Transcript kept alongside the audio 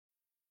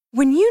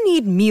When you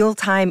need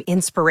mealtime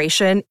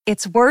inspiration,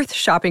 it's worth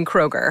shopping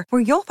Kroger,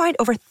 where you'll find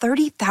over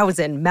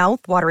 30,000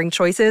 mouth-watering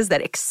choices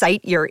that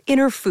excite your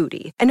inner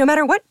foodie. And no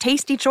matter what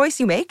tasty choice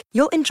you make,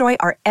 you'll enjoy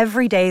our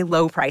everyday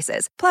low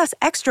prices, plus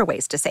extra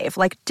ways to save,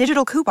 like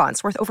digital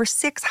coupons worth over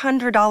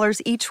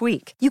 $600 each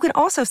week. You can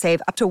also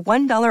save up to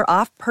 $1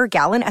 off per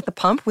gallon at the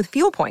pump with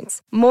fuel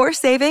points. More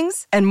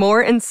savings and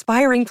more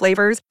inspiring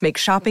flavors make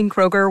shopping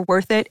Kroger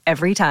worth it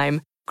every time.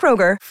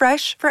 Kroger,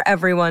 fresh for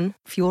everyone.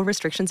 Fuel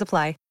restrictions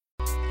apply.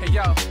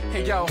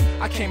 Hey yo,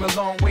 I came a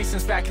long way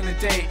since back in the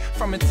day.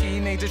 From a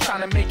teenager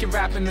trying to make it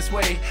rapping this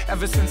way.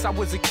 Ever since I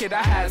was a kid,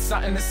 I had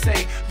something to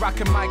say.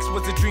 Rocking mics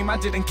was a dream, I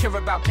didn't care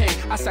about pay.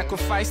 I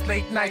sacrificed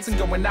late nights and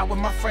going out with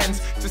my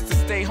friends just to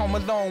stay home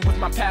alone with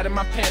my pad and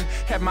my pen.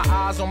 Had my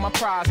eyes on my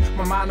prize,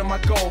 my mind on my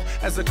goal.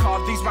 As I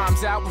carved these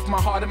rhymes out with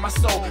my heart and my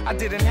soul. I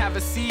didn't have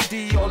a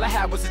CD, all I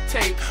had was a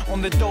tape.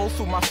 On the dole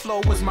through my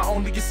flow was my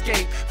only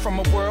escape. From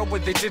a world where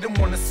they didn't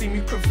want to see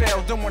me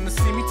prevail. Don't want to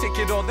see me take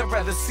it all, they'd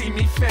rather see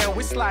me fail.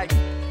 It's like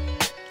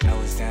I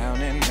was down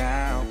and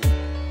out,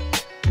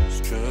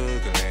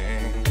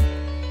 struggling.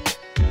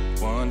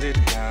 Wondered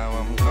how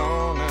I'm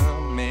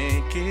gonna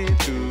make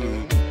it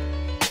through.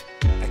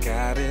 I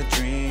got a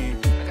dream,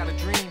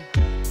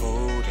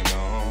 holding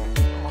on.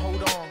 I'ma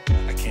hold on.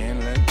 I can't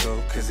let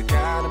go, cause I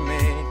gotta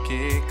make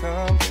it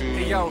come true.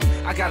 Hey yo,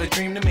 I got a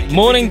dream to make it.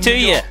 Morning to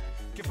you.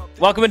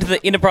 Welcome into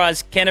the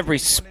Enterprise Canterbury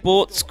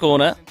Sports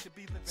Corner.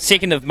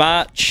 2nd of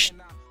March.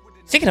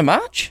 2nd of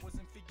March?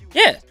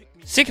 Yeah,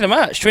 2nd of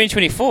March,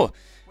 2024.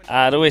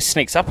 It always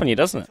sneaks up on you,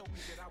 doesn't it?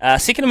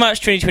 2nd of March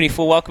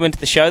 2024, welcome into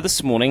the show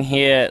this morning.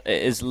 Here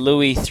is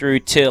Louis through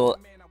till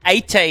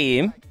 8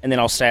 a.m, and then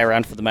I'll stay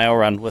around for the mail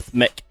run with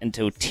Mick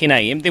until 10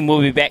 a.m. Then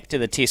we'll be back to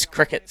the Test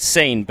cricket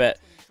scene, but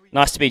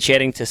nice to be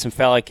chatting to some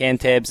fellow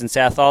Cantabs and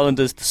South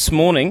Islanders this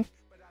morning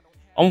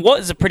on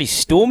what is a pretty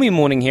stormy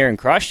morning here in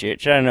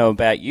Christchurch. I don't know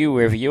about you,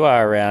 wherever you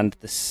are around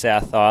the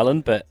South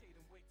Island, but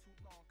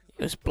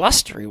it was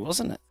blustery,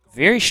 wasn't it?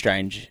 Very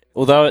strange,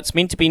 although it's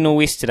meant to be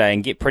nor'west today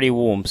and get pretty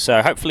warm,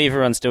 so hopefully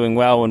everyone's doing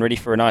well and ready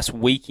for a nice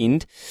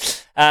weekend.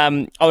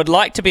 I would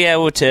like to be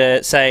able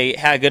to say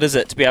how good is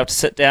it to be able to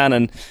sit down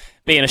and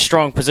be in a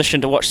strong position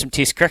to watch some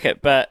Test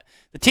cricket, but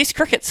the Test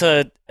cricket's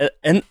in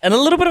a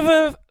little bit of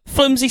a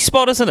flimsy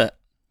spot, isn't it?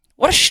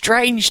 What a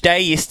strange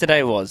day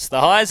yesterday was, the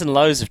highs and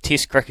lows of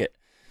Test cricket.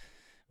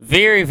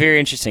 Very, very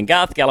interesting.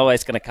 Garth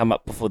Galloway's going to come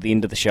up before the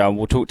end of the show, and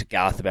we'll talk to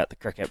Garth about the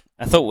cricket.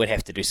 I thought we'd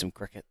have to do some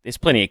cricket. There's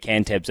plenty of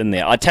Cantabs in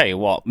there. I tell you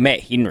what,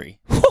 Matt Henry.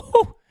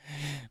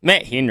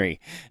 Matt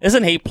Henry.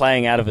 Isn't he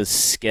playing out of his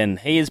skin?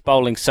 He is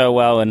bowling so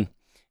well, and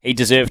he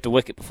deserved a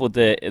wicket before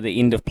the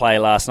end of play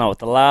last night. With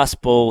the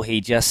last ball,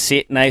 he just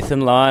set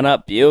Nathan Lyon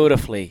up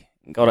beautifully.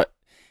 Got it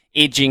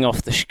edging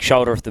off the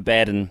shoulder of the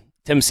bat, and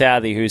Tim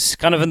Southey, who's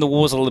kind of in the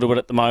wars a little bit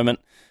at the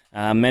moment,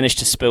 managed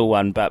to spill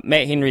one. But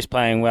Matt Henry's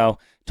playing well.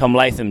 Tom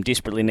Latham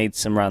desperately needs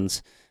some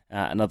runs.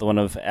 Another one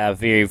of our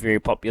very, very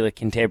popular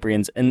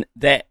Cantabrians in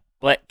that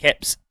Black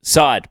Caps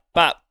side.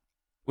 But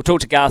we'll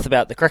talk to Garth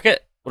about the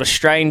cricket. What a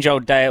strange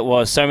old day it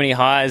was. So many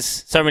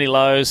highs, so many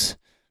lows.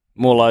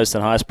 More lows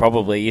than highs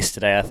probably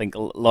yesterday, I think a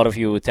lot of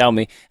you would tell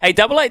me. Hey,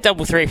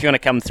 8833 if you want to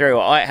come through,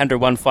 or 800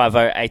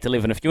 150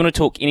 811. If you want to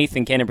talk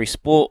anything Canterbury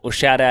sport or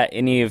shout out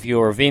any of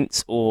your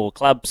events or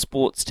club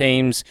sports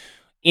teams,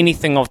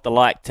 anything of the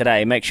like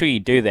today, make sure you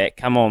do that.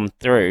 Come on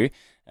through.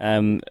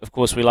 Of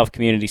course, we love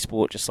community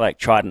sport just like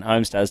Trident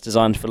Homes does,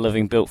 designed for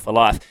living, built for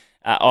life.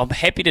 I'm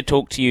happy to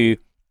talk to you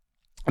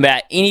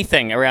about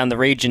anything around the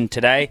region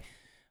today.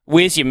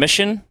 Where's your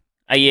mission?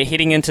 Are you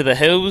heading into the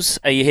hills?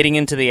 Are you heading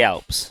into the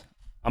Alps?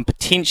 I'm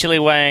potentially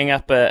weighing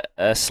up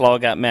a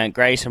slog up Mount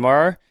Grey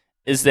tomorrow.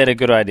 Is that a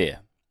good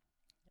idea?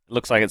 It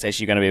looks like it's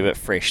actually going to be a bit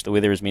fresh. The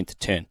weather is meant to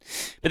turn.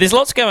 But there's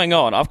lots going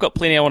on. I've got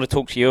plenty I want to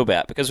talk to you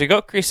about because we've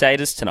got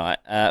Crusaders tonight,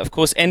 of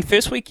course, and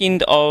first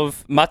weekend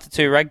of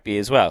Matatu Rugby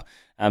as well.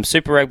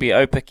 Super Rugby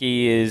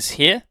Opiki is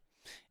here,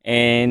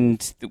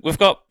 and we've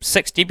got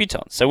 6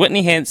 debutants. So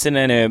Whitney Hansen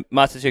and her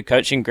Matatu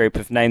coaching group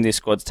have named their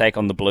squad to take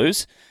on the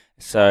Blues.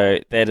 So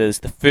that is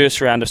the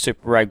first round of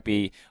Super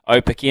Rugby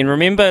Opiki. And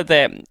remember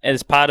that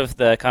as part of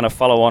the kind of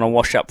follow-on and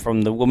wash-up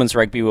from the Women's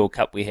Rugby World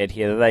Cup we had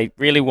here, they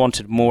really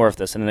wanted more of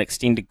this in an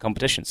extended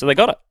competition. So they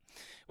got it,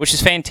 which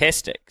is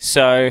fantastic.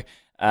 So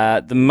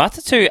the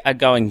Matatu are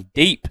going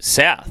deep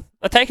south.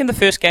 They're taking the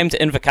first game to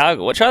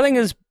Invercargill, which I think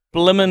is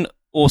blimmin'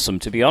 awesome,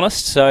 to be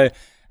honest. So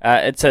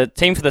it's a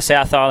team for the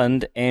South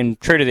Island, and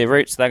true to their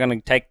roots, they're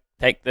going to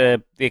take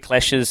their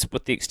clashes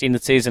with the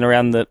extended season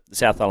around the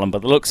South Island by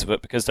the looks of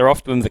it, because they're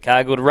off to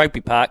Invercargill to Rugby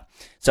Park.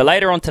 So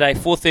later on today,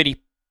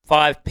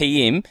 4:35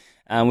 p.m,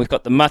 we've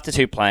got the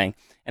Matatu playing.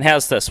 And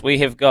how's this? We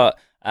have got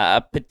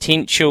a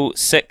potential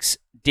 6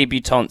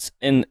 debutants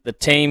in the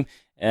team.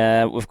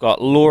 We've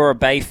got Laura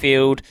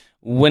Bayfield,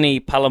 Winnie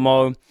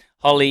Palamo,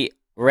 Holly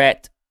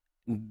Rat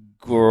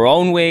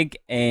Gronweg,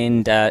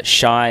 and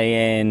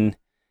Cheyenne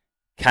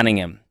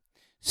Cunningham.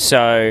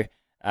 So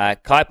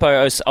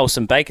Kaipo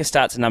Olsen-Baker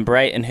starts at number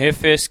 8 in her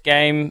first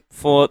game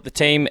for the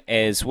team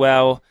as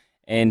well.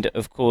 And,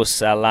 of course,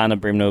 Lana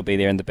Bremner will be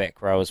there in the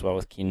back row as well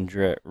with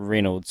Kendra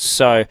Reynolds.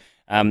 So,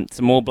 some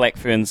more Black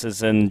Ferns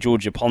is in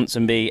Georgia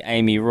Ponsonby,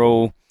 Amy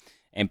Rule,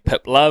 and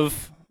Pip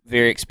Love.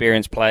 Very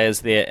experienced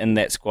players there in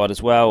that squad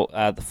as well.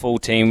 The full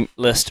team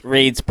list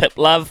reads Pip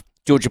Love,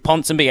 Georgia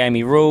Ponsonby,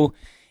 Amy Rule,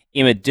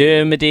 Emma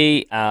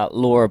Dermody,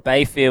 Laura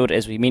Bayfield,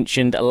 as we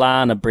mentioned,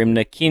 Alana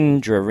Bremner,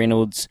 Kendra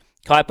Reynolds,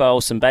 Kaipa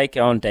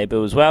Olsen-Baker on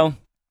debut as well.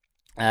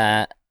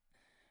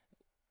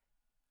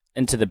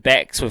 Into the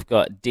backs, we've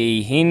got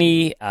Dee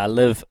Henney,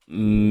 Liv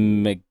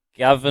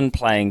McGovern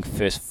playing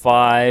first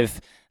five,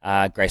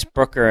 Grace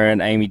Brooker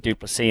and Amy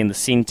Duplessis in the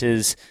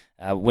centres,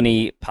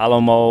 Winnie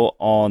Palomo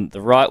on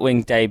the right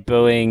wing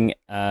debuting.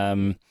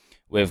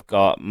 We've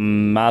got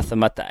Martha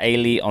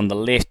Mataele on the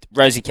left,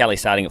 Rosie Kelly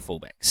starting at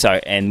fullback. So,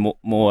 and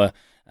more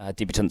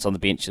debutants on the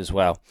bench as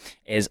well,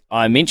 as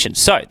I mentioned.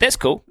 So, that's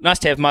cool. Nice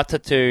to have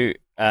Matatu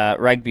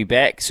rugby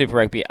back, Super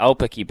Rugby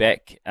Aupiki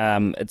back.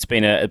 It's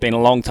been a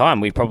long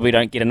time. We probably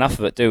don't get enough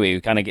of it, do we?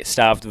 We kind of get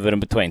starved of it in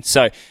between.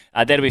 So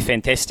that'll be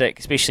fantastic,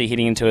 especially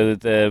heading into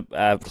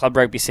the club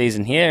rugby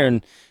season here,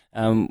 and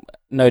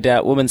no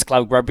doubt women's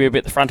club rugby will be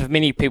at the front of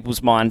many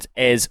people's minds,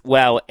 as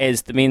well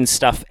as the men's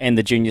stuff and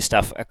the junior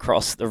stuff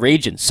across the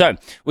region. So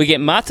we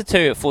get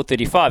Matatu at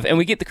 4:35, and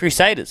we get the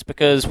Crusaders,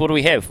 because what do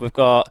we have? We've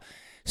got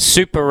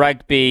Super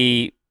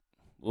Rugby.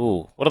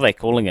 Ooh, what are they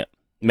calling it?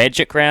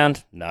 Magic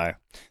Round? No.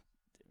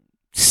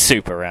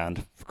 Super Round.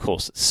 Of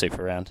course it's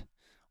Super Round.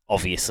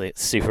 Obviously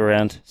it's Super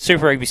Round.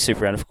 Super Rugby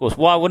Super Round, of course.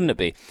 Why wouldn't it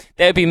be?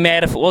 That would be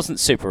mad if it wasn't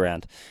Super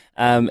Round.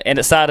 And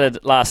it started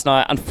last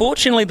night.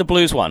 Unfortunately, the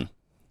Blues won.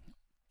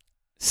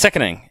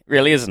 Sickening,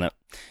 really, isn't it?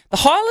 The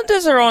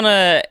Highlanders are on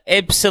an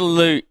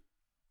absolute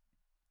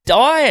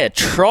dire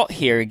trot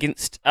here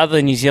against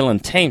other New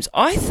Zealand teams.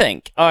 I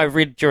think I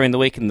read during the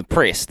week in the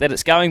press that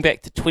it's going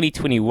back to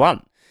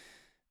 2021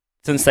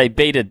 since they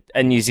beat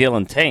a New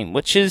Zealand team,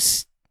 which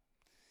is...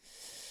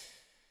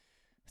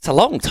 it's a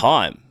long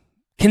time,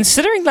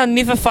 considering they're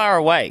never far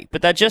away,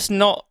 but they're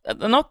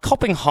not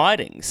copping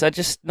hidings. They're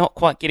just not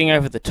quite getting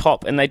over the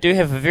top, and they do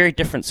have a very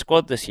different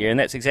squad this year, and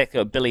that's exactly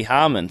what Billy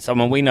Harmon,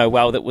 someone we know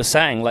well, that was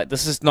saying, like,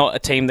 this is not a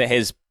team that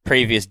has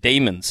previous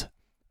demons.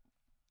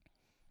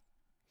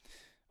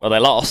 Well, they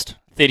lost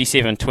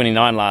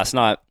 37-29 last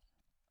night.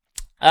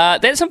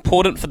 That's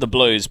important for the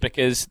Blues,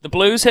 because the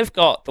Blues have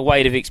got the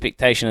weight of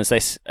expectation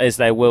as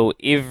they will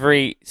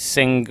every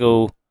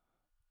single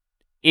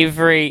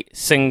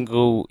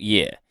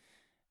year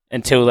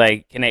until they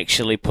can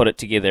actually put it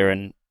together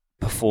and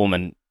perform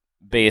and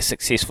be a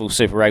successful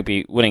Super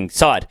Rugby winning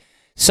side.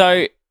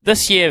 So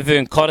this year,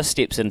 Vern Cotter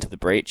steps into the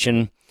breach,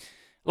 and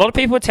a lot of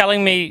people are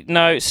telling me,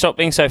 no, stop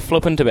being so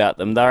flippant about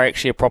them. They're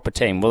actually a proper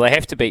team. Well, they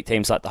have to beat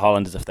teams like the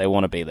Highlanders if they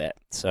want to be that.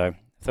 So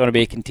if they want to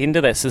be a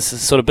contender, this is the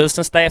sort of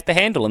business they have to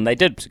handle, and they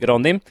did. So good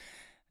on them.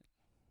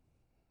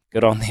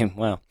 Good on them.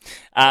 Wow.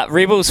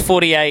 Rebels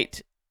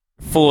 48,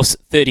 Force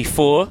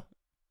 34.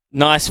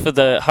 Nice for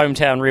the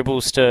hometown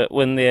Rebels to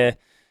win their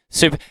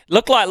Super.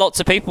 Looked like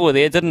lots of people were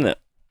there, didn't it?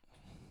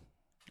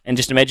 And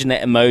just imagine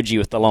that emoji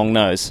with the long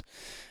nose.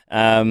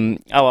 Oh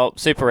well,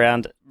 Super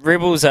Round.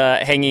 Rebels are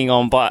hanging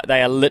on, but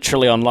they are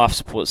literally on life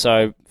support.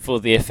 So for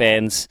their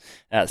fans,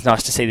 it's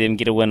nice to see them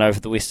get a win over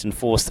the Western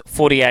Force.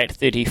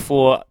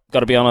 48-34.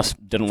 Got to be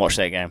honest, didn't watch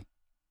that game.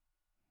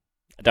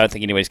 I don't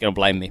think anybody's going to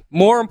blame me.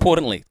 More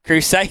importantly,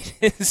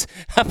 Crusaders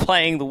are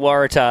playing the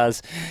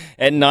Waratahs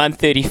at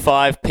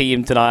 9:35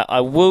 p.m. tonight. I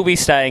will be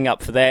staying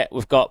up for that.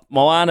 We've got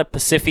Moana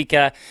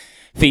Pacifica,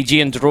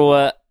 Fijian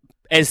Drua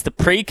as the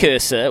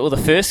precursor, or the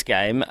first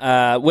game,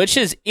 which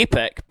is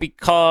epic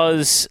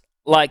because,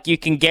 like, you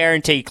can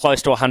guarantee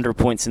close to 100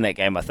 points in that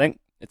game, I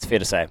think. It's fair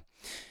to say.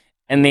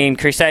 And then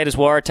Crusaders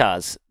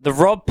Waratahs, the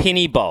Rob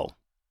Penny Bowl.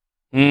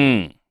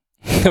 The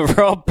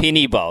Rob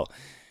Penny Bowl.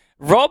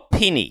 Rob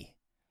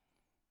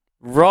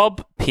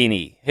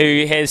Penny,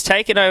 who has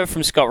taken over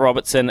from Scott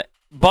Robertson.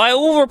 By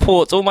all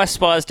reports, all my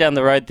spies down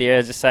the road there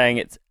are just saying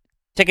it's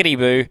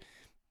tickety-boo.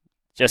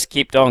 Just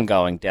kept on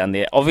going down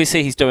there.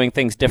 Obviously, he's doing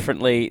things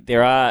differently.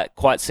 There are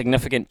quite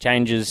significant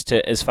changes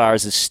to as far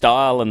as his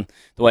style and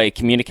the way he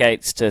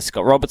communicates to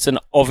Scott Robertson,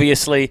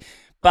 obviously.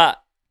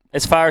 But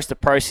as far as the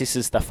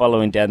processes they're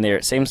following down there,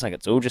 it seems like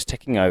it's all just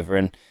ticking over,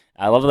 and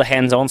a lot of the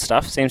hands-on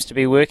stuff seems to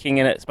be working,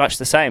 and it's much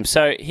the same.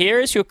 So here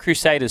is your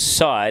Crusaders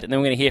side, and then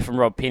we're going to hear from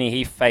Rob Penny.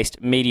 He faced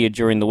media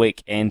during the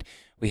week, and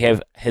we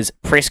have his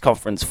press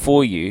conference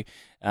for you.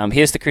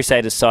 Here's the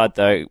Crusaders side,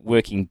 though,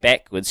 working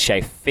backwards.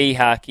 Shea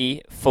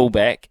Fihaki,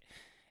 fullback.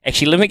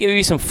 Actually, let me give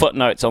you some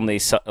footnotes on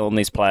these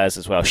players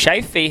as well.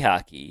 Shea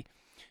Fihaki,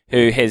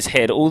 who has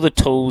had all the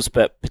tools,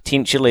 but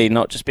potentially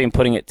not just been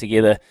putting it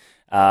together,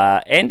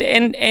 and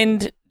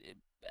a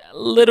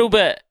little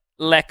bit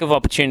lack of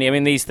opportunity. I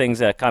mean, these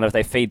things are kind of,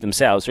 they feed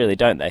themselves, really,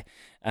 don't they?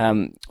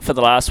 For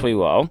the last wee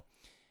while.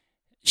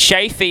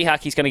 Shea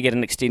Fihaki's going to get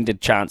an extended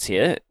chance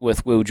here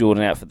with Will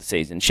Jordan out for the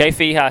season. Shea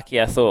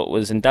Fihaki, I thought,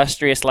 was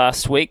industrious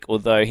last week,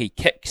 although he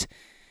kicked.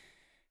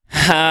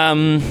 He'd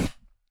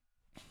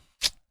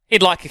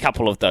like a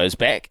couple of those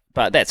back,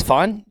 but that's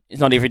fine. It's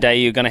not every day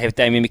you're going to have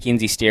Damien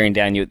McKenzie staring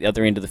down you at the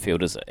other end of the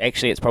field, is it?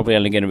 Actually, it's probably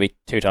only going to be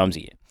 2 times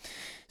a year.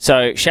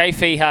 So Shea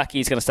Fihaki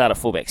is going to start at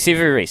fullback.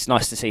 Sevu Reece,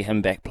 nice to see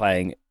him back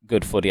playing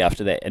good footy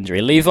after that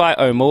injury. Levi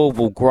O'Moore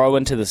will grow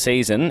into the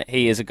season.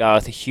 He is a guy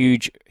with a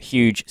huge,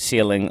 huge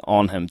ceiling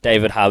on him.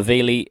 David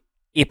Havili,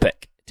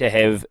 epic to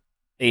have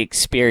the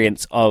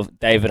experience of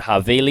David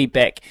Havili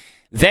back.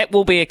 That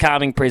will be a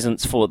calming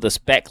presence for this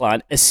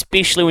backline,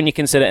 especially when you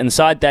consider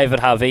inside David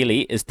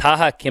Havili is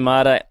Taha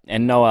Kimara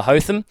and Noah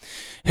Hotham,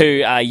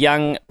 who are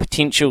young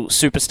potential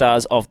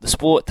superstars of the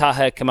sport.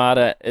 Taha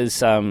Kimara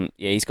is,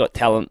 he's got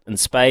talent in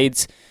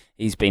spades.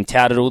 He's been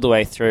touted all the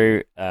way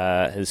through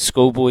his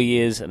schoolboy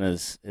years and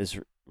his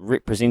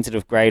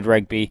representative grade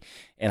rugby,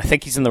 and I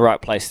think he's in the right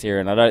place there,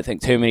 and I don't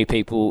think too many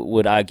people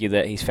would argue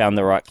that he's found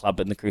the right club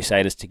in the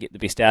Crusaders to get the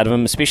best out of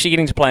him, especially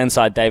getting to play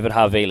inside David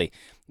Havili.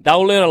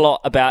 They'll learn a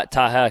lot about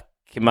Taha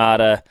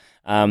Kimara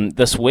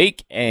this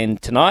week and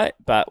tonight,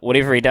 but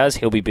whatever he does,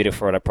 he'll be better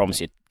for it, I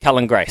promise you.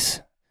 Cullen Grace.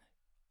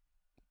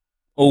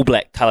 All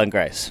black Cullen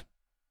Grace.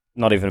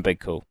 Not even a big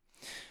call.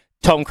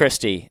 Tom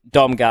Christie,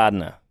 Dom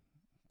Gardner.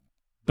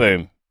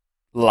 Boom.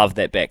 Love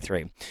that back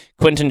three.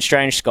 Quinton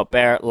Strange, Scott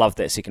Barrett, love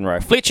that second row.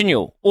 Fletcher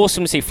Newell,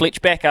 awesome to see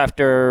Fletch back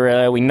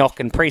after we knock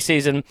in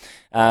pre-season.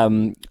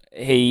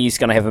 He's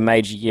going to have a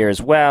major year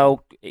as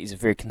well. He's a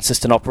very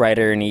consistent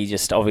operator, and he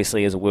just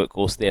obviously is a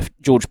workhorse there.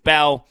 George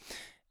Bell,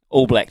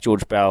 all black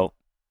George Bell,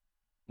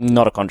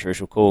 not a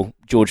controversial call.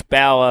 George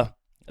Bauer,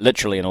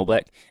 literally an all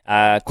black.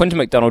 Quinton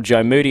McDonald,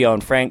 Joe Moody,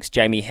 Owen Franks,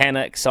 Jamie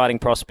Hanna, exciting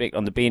prospect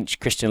on the bench.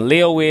 Christian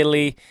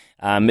Leowearley,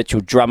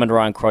 Mitchell Drummond,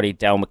 Ryan Crotty,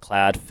 Dale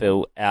McLeod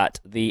fill out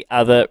the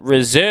other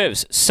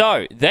reserves.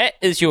 So that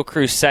is your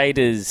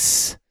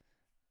Crusaders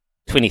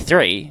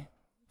 23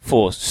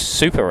 for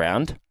Super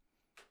Round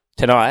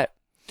tonight.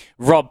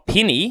 Rob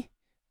Penny,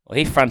 well,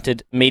 he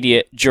fronted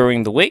media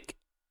during the week.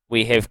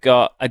 We have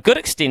got a good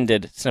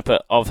extended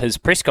snippet of his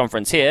press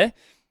conference here,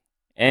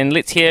 and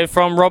let's hear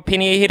from Rob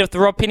Penny ahead of the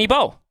Rob Penny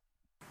Bowl.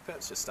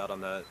 Perhaps just start on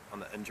the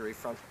injury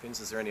front.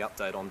 Is there any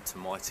update on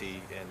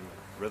Tamaiti and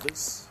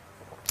Rivers?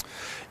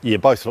 Yeah,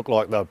 both look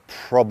like they're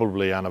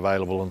probably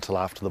unavailable until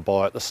after the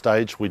bye at this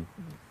stage. We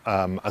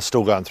are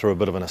still going through a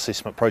bit of an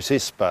assessment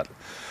process, but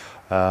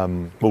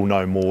we'll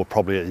know more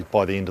probably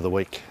by the end of the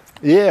week.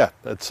 Yeah,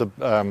 it's a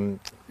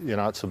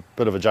it's a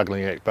bit of a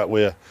juggling act, but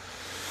we're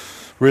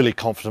really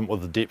confident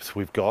with the depth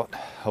we've got.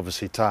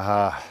 Obviously,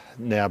 Taha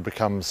now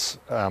becomes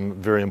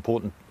very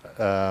important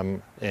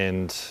and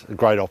a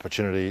great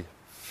opportunity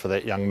for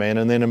that young man.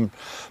 And then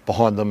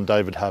behind them,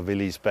 David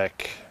Havili's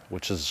back,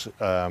 which is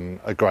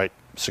a great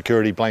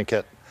security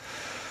blanket.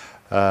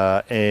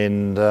 Crotts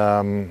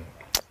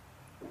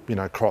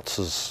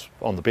is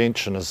on the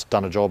bench and has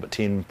done a job at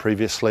 10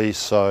 previously.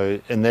 So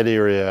in that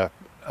area,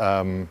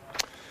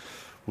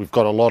 we've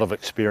got a lot of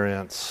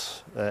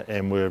experience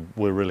and we're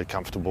really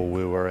comfortable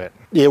where we're at.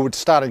 Yeah, we're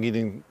starting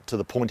getting to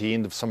the pointy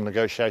end of some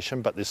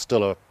negotiation, but there's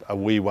still a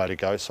wee way to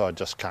go, so I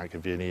just can't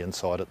give you any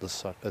insight at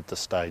this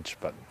stage,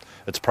 but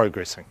it's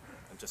progressing.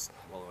 And just,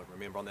 well, I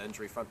remember on the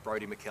injury front,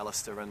 Brodie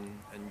McAllister and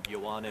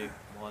Ioane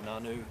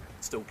Wainanu,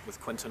 still with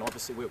Quinton,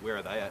 obviously. Where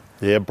are they at?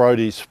 Yeah,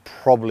 Brodie's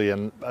probably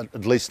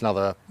at least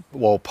another,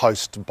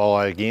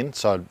 post-bye again,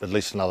 so at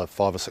least another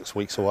 5 or 6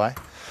 weeks away.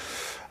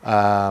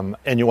 And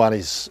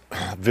Ioane's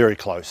very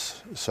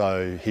close,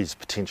 so he's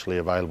potentially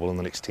available in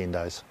the next 10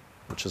 days,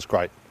 which is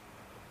great.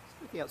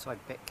 The outside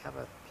back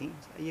cover,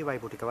 are you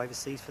able to go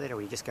overseas for that,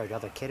 or you just go to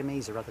other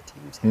academies or other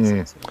teams?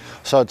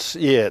 So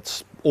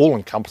it's all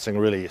encompassing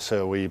really.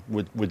 So we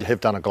have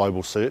done a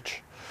global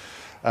search.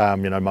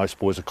 Most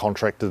boys are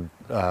contracted,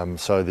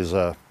 so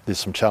there's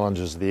some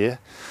challenges there,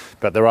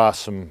 but there are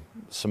some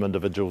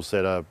individuals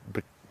that are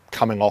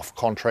coming off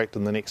contract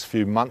in the next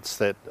few months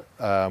that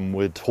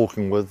we're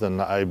talking with and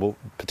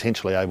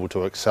potentially able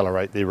to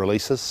accelerate their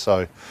releases.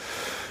 So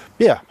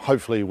yeah,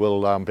 hopefully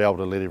we'll be able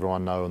to let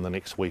everyone know in the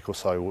next week or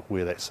so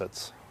where that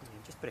sits. Yeah,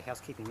 just a bit of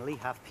housekeeping. Lee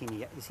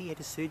Halfpenny, has he had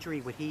his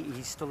surgery?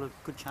 He's still a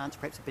good chance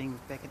perhaps of being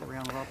back at the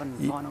round robin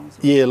finals?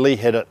 Yeah, Lee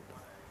had it,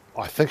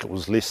 I think it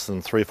was less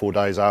than 3 or 4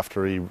 days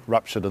after he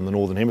ruptured in the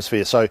Northern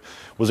Hemisphere, so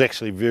was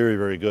actually very,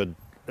 very good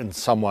in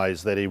some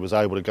ways that he was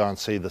able to go and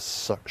see the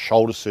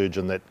shoulder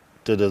surgeon that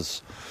did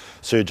his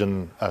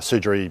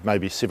surgery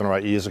maybe 7 or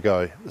 8 years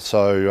ago.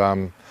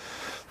 So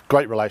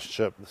great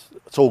relationship.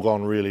 It's all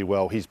gone really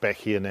well. He's back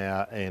here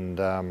now,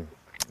 and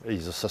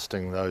he's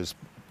assisting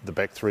the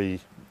back three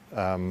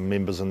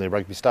members in their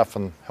rugby stuff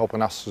and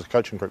helping us as a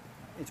coaching group.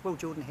 Has Will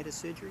Jordan had his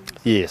surgery?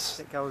 Yes.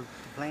 Did that go to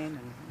plan?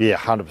 Yeah,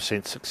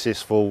 100%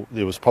 successful.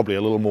 There was probably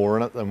a little more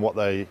in it than what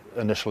they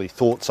initially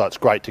thought, so it's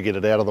great to get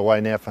it out of the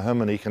way now for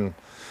him, and he can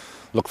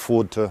look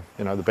forward to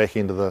the back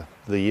end of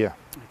the year.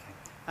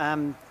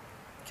 Okay.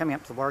 Coming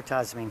up to the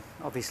Waratahs,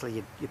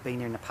 obviously you've been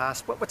there in the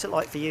past. What's it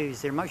like for you?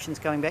 Is there emotions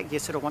going back? Do you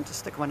sort of want to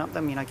stick one up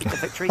them, get the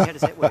victory? How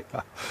does that work?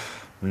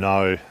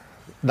 No,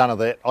 none of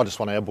that. I just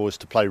want our boys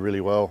to play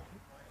really well,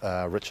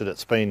 Richard.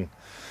 It's been,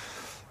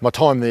 my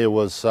time there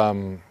was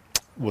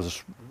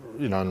was,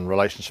 in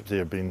relationships there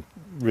have been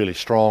really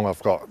strong.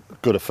 I've got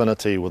good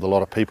affinity with a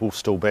lot of people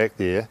still back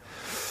there.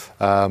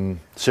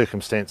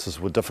 Circumstances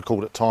were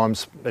difficult at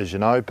times, as you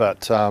know,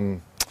 but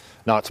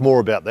no, it's more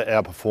about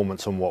our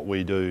performance and what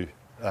we do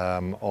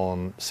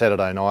on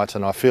Saturday night.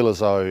 And I feel as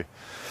though,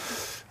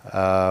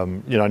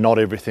 not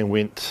everything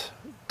went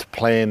to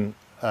plan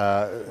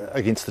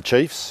against the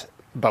Chiefs,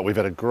 but we've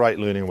had a great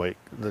learning week.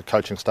 The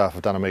coaching staff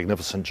have done a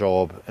magnificent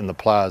job, and the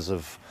players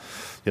have,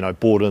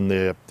 brought in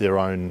their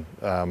own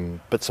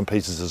bits and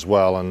pieces as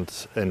well.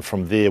 And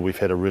from there, we've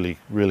had a really,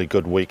 really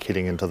good week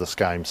heading into this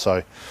game.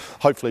 So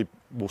hopefully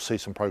we'll see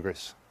some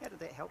progress. How did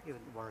that help you in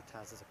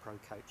Waratahs as a pro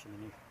coach? I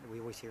mean,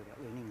 we always hear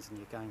about learnings and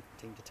you're going from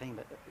team to team,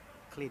 but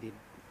clearly it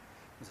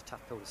was a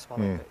tough pill to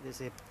swallow. But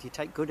do you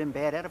take good and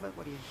bad out of it?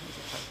 What do you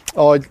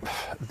take?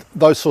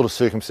 Those sort of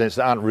circumstances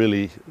aren't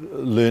really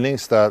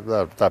learnings.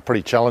 They're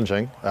pretty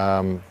challenging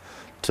to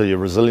your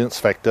resilience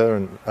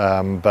factor,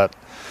 but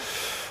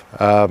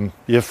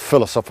you're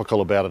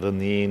philosophical about it in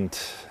the end.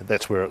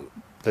 That's where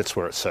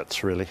it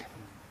sits, really.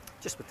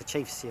 Just with the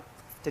Chiefs, you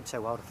did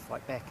so well to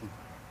fight back and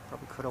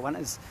probably could have won.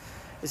 Is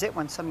that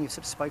something you've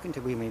sort of spoken to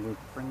when we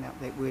bring up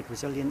that word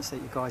resilience, that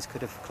you guys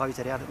could have closed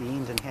it out at the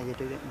end, and how you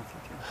do that in the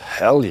future?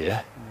 Hell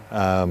yeah.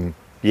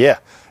 Yeah,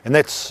 and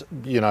that's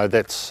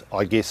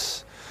I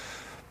guess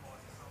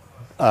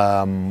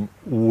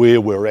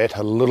where we're at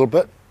a little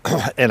bit,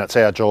 and it's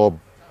our job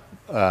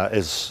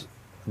as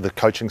the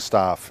coaching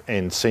staff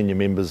and senior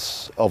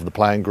members of the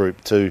playing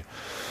group to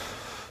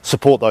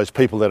support those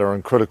people that are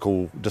in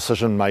critical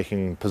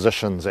decision-making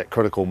positions at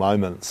critical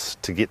moments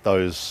to get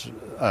those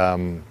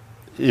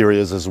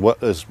areas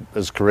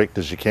as correct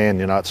as you can.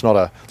 It's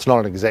not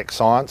an exact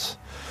science,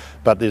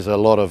 but there's a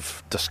lot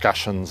of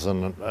discussions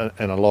and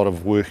a lot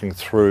of working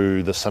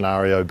through the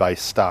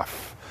scenario-based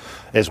stuff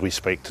as we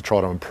speak to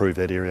try to improve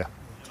that area.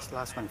 Just the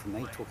last one from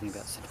me, talking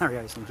about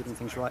scenarios and getting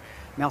things right.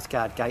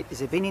 Mouthguard gate, has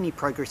there been any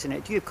progress in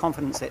it? Do you have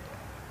confidence that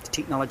the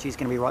technology is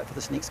going to be right for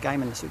this next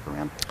game in the Super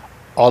Round?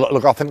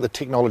 Look, I think the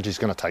technology is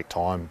going to take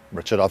time,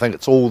 Richard. I think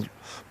it's all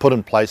put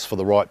in place for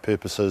the right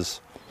purposes.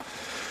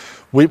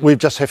 We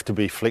just have to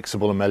be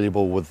flexible and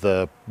malleable with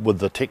the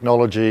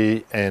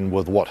technology and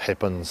with what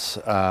happens,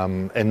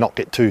 and not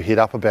get too head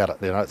up about it.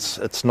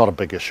 It's not a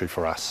big issue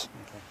for us.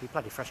 Okay. It'd be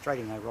bloody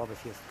frustrating though, Rob,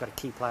 if you've got a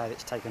key player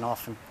that's taken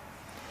off and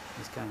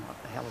he's going,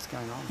 what the hell is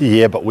going on?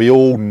 Yeah, but we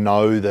all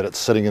know that it's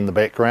sitting in the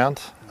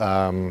background.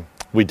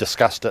 We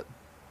discussed it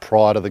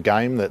prior to the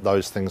game that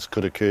those things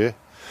could occur.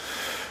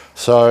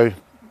 So,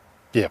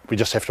 yeah, we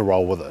just have to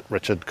roll with it,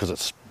 Richard, because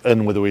it's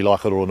in whether we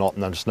like it or not,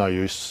 and there's no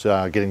use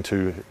getting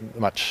too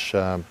much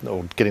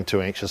or getting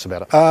too anxious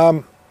about it.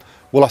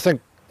 Well, I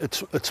think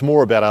it's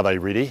more about, are they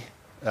ready?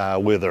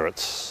 Whether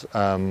it's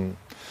the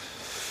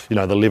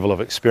level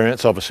of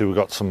experience. Obviously, we've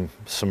got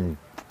some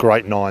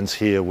great nines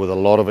here with a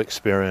lot of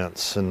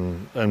experience,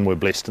 and we're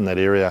blessed in that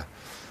area.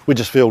 We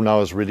just feel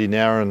Noah's ready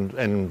now,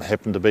 and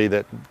happen to be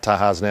that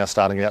Taha's now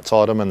starting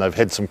outside him, and they've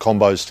had some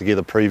combos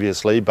together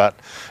previously, but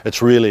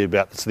it's really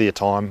about, it's their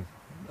time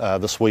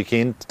this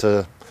weekend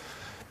to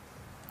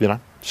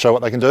show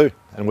what they can do,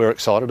 and we're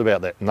excited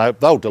about that, and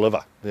they'll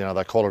deliver.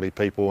 They're quality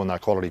people and they're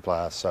quality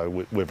players, so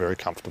we're very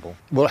comfortable.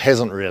 Well, it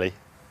hasn't really.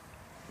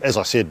 As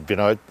I said,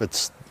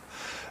 it's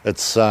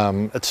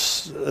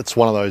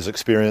one of those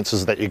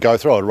experiences that you go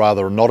through. I'd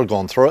rather not have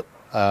gone through it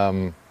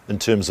in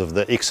terms of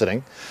the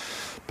exiting.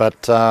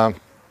 But,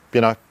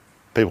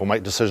 people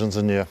make decisions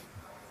and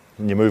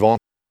you move on.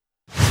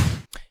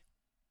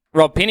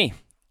 Rob Penny,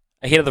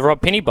 ahead of the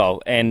Rob Penny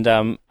Bowl, and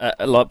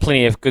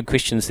plenty of good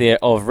questions there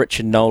of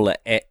Richard Nola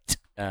at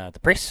the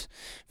press.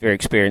 Very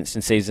experienced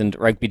and seasoned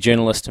rugby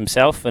journalist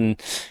himself. And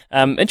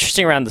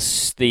interesting around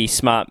the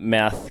smart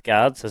mouth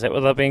guards. Is that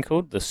what they're being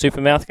called? The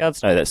super mouth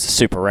guards? No, that's the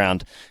super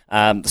round.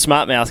 The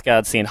smart mouth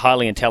guards, the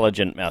highly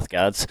intelligent mouth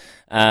guards.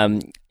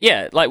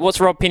 What's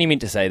Rob Penny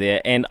meant to say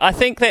there? And I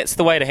think that's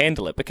the way to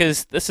handle it,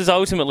 because this is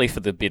ultimately for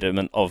the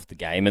betterment of the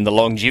game and the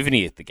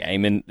longevity of the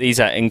game. And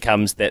these are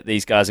incomes that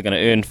these guys are going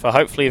to earn for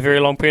hopefully a very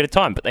long period of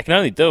time. But they can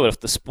only do it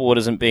if the sport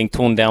isn't being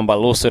torn down by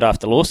lawsuit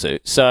after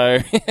lawsuit. So,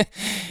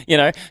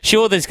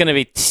 sure, there's going to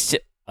be...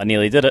 I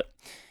nearly did it.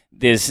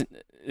 There's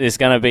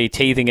going to be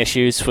teething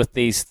issues with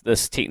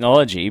this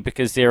technology,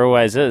 because there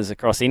always is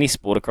across any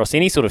sport, across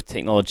any sort of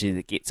technology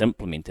that gets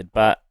implemented.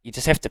 But you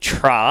just have to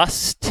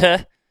trust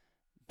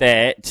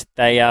that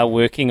they are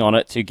working on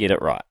it to get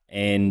it right.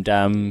 And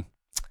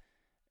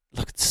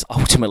look, it's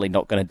ultimately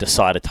not going to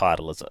decide a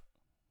title, is it?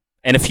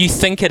 And if you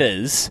think it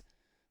is,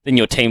 then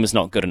your team is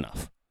not good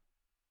enough.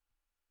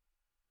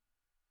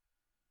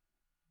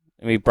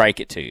 Let me break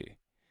it to you.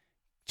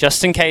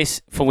 Just in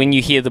case, for when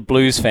you hear the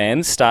Blues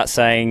fans start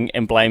saying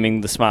and blaming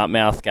the smart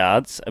mouth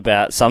guards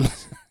about some...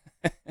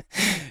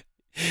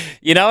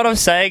 You know what I'm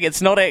saying?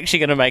 It's not actually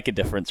going to make a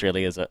difference,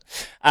 really, is it?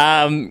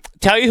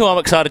 Tell you who I'm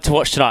excited to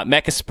watch tonight,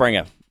 Macca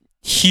Springer.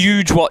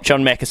 Huge watch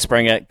on Macca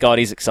Springer. God,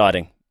 he's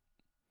exciting.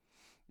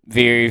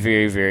 Very,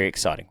 very, very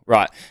exciting.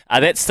 Right,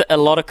 that's a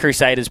lot of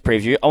Crusaders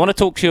preview. I want to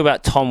talk to you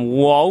about Tom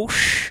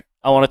Walsh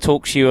I want to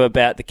talk to you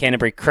about the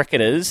Canterbury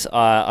cricketers.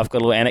 I've got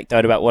a little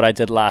anecdote about what I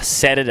did last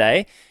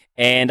Saturday.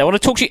 And I want to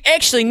talk to you.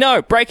 Actually,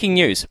 no, breaking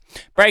news.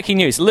 Breaking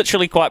news.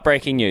 Literally quite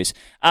breaking news.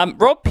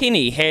 Rob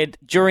Penny had,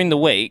 during the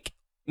week,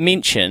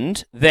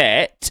 mentioned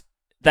that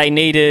they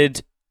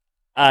needed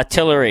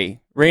artillery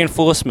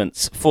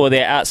reinforcements for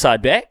their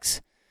outside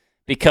backs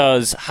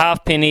because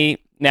Halfpenny,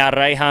 now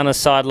Rehan is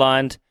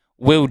sidelined,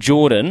 Will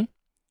Jordan,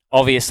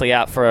 obviously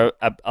out for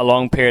a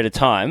long period of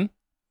time.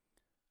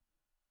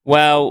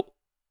 Well,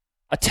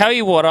 I tell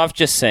you what I've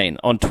just seen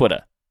on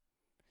Twitter.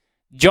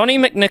 Johnny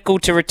McNichol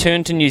to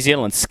return to New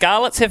Zealand.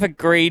 Scarlets have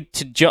agreed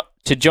to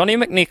Johnny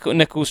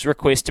McNichol's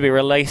request to be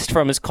released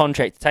from his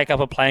contract to take up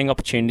a playing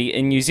opportunity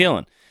in New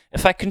Zealand.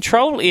 If I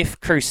control F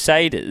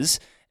Crusaders,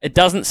 it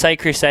doesn't say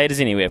Crusaders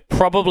anywhere,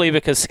 probably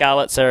because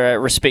Scarlets are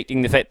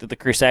respecting the fact that the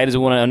Crusaders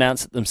want to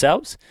announce it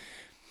themselves.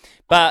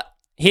 But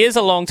here's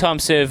a long-time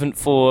servant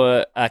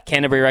for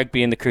Canterbury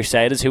Rugby and the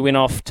Crusaders who went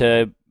off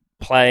to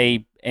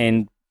play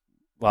and,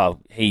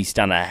 well, he's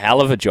done a hell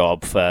of a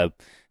job for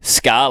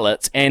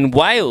Scarlets and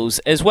Wales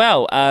as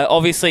well.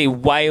 Obviously,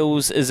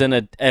 Wales is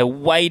in a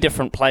way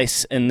different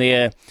place in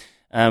their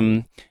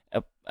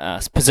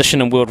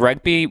position in world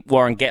rugby.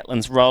 Warren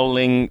Gatland's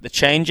rolling the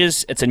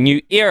changes. It's a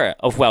new era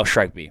of Welsh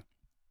rugby.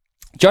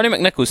 Johnny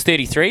McNichol's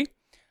 33,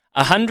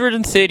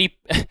 130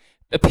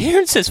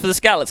 appearances for the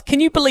Scarlets. Can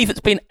you believe it's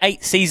been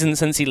 8 seasons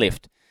since he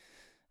left?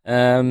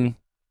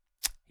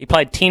 He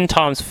played 10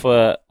 times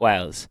for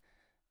Wales.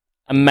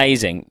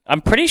 Amazing.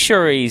 I'm pretty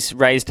sure he's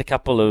raised a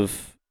couple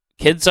of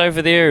kids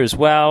over there as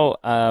well.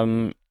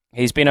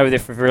 He's been over there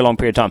for a very long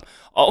period of time.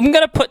 I'm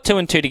going to put 2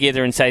 and 2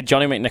 together and say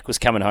Johnny McNichol's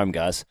coming home,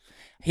 guys.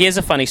 Here's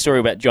a funny story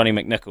about Johnny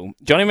McNichol.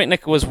 Johnny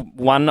McNichol was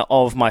one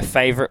of my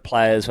favourite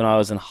players when I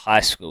was in high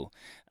school.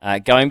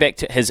 Going back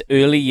to his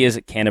early years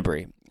at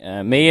Canterbury.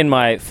 Me and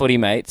my footy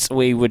mates,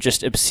 we were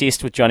just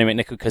obsessed with Johnny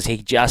McNichol because he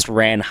just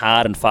ran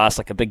hard and fast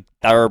like a big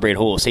thoroughbred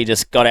horse. He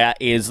just got out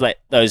ears, like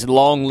those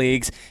long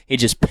legs. He'd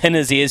just pin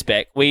his ears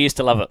back. We used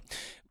to love it.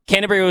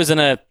 Canterbury was in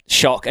a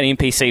shock, an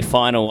NPC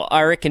final,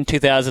 I reckon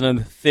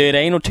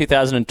 2013 or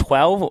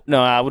 2012.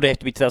 No, it would have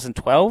to be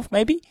 2012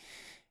 maybe.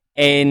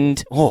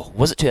 And,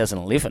 was it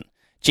 2011?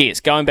 Geez,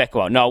 going back a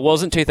while. No, it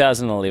wasn't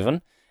 2011.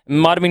 It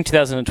might have been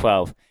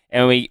 2012.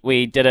 And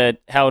we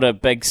held a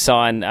big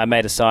sign,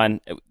 made a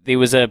sign. There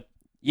was a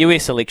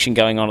US election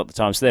going on at the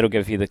time, so that'll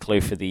give you the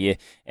clue for the year.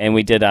 And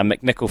we did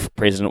McNichol for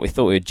president. We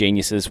thought we were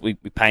geniuses. We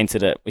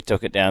painted it. We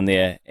took it down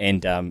there.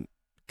 And,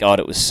 God,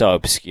 it was so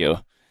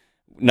obscure.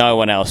 No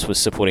one else was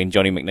supporting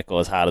Johnny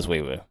McNichol as hard as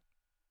we were.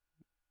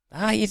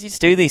 You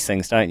just do these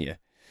things, don't you?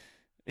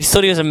 He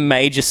thought he was a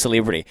major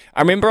celebrity.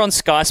 I remember on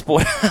Sky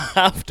Sport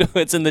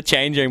afterwards in the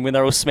change room when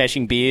they're all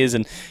smashing beers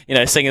and,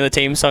 singing the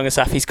team song and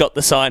stuff, he's got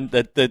the sign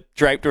that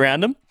draped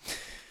around him.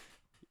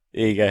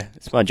 There you go.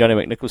 It's my Johnny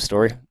McNichol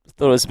story. I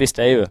thought it was the best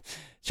day ever.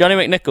 Johnny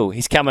McNichol,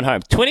 he's coming home.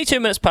 22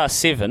 minutes past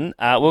 7.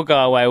 We'll go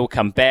away. We'll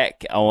come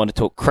back. I want to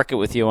talk cricket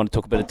with you. I want to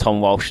talk a bit of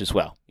Tom Walsh as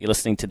well. You're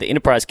listening to the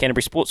Enterprise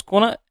Canterbury Sports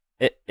Corner.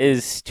 It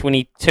is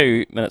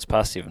 22 minutes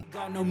past 7.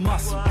 Got no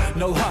muscle,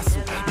 no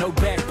hustle, no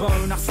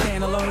backbone. I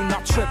stand alone,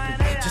 not tripping.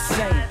 Just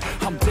saying,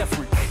 I'm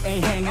different.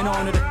 Ain't hanging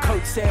on to the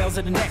coattails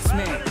of the next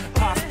man.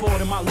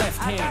 Passport in my left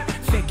hand,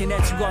 thinking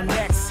that you are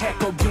next. Heck,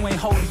 hope you ain't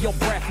holding your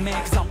breath, man.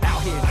 Cause I'm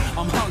out here,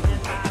 I'm hungry.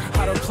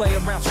 I don't play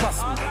around,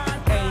 trust me.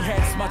 Ain't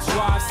had as much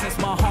drive since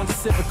my Honda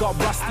Civic got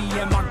rusty.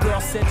 And my girl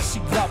said that she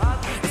loved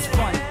me. It's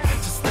funny.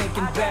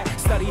 Thinking back,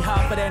 study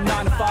hard for that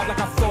 9 to 5 like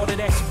I thought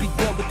that should be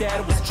good, but that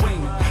I was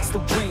dreaming,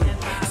 still dreaming.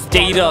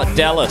 D.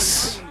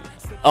 Dallas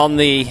on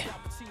the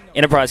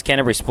Enterprise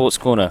Canterbury Sports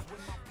Corner.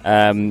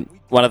 One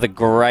of the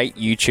great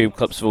YouTube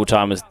clips of all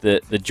time is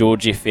the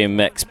George FM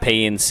mix,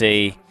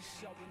 PNC,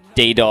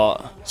 D.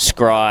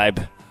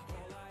 Scribe,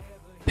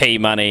 P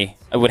Money.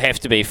 It would have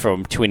to be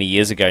from 20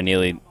 years ago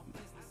nearly,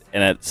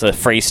 and it's a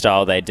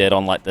freestyle they did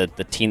on like the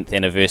 10th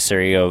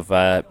anniversary of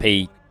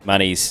P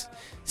Money's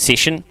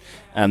session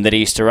that he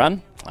used to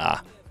run.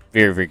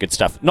 Very, very good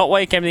stuff. Not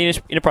why he came to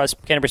the Enterprise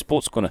Canterbury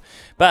Sports Corner.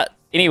 But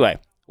anyway,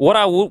 what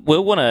I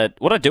do want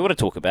to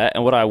talk about,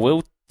 and what I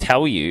will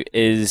tell you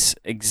is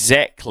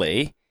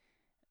exactly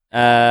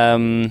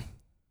how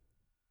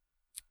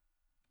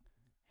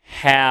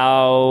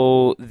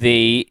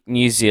the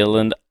New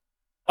Zealand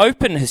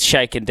Open has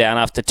shaken down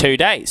after 2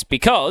 days,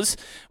 because,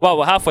 well,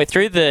 we're halfway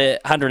through the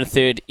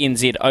 103rd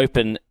NZ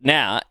Open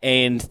now,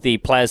 and the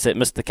players that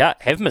missed the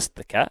cut have missed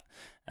the cut.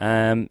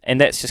 And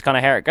that's just kind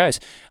of how it goes.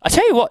 I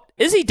tell you what,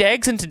 Izzy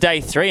Daggs into day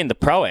 3 in the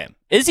Pro-Am.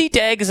 Izzy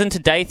Daggs into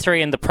day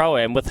 3 in the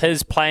Pro-Am with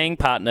his playing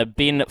partner,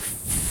 Ben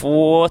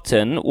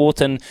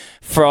Wharton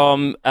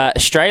from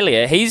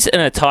Australia. He's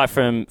in a tie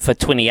for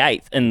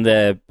 28th in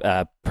the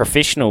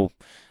professional,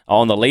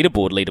 on the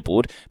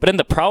leaderboard. But in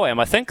the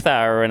Pro-Am, I think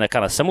they're in a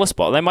kind of similar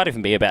spot. They might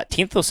even be about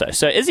 10th or so.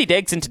 So Izzy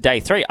Daggs into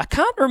day 3. I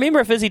can't remember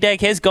if Izzy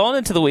Dagg has gone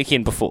into the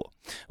weekend before.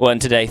 Well,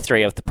 into day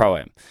 3 of the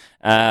Pro-Am.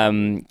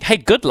 Hey,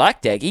 good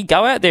luck, Daggy.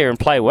 Go out there and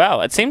play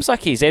well. It seems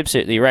like he's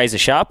absolutely razor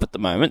sharp at the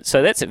moment,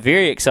 so that's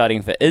very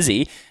exciting for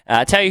Izzy.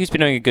 I tell you who's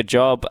been doing a good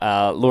job,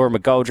 Laura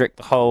McGoldrick,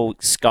 the whole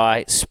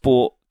Sky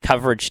Sport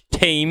coverage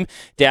team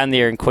down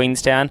there in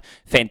Queenstown.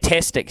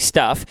 Fantastic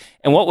stuff.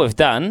 And what we've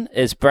done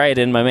is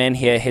Braden, my man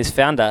here, has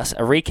found us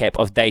a recap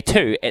of day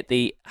 2 at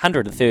the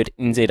 103rd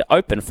NZ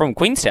Open from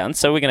Queenstown.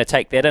 So we're going to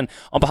take that in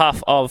on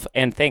behalf of,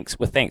 and thanks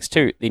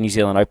to the New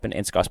Zealand Open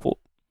and Sky Sport.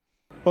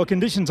 Well,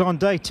 conditions on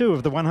day 2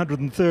 of the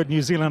 103rd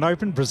New Zealand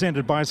Open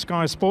presented by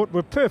Sky Sport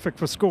were perfect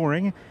for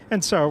scoring,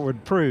 and so it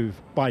would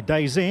prove. By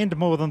day's end,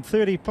 more than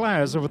 30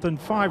 players are within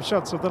 5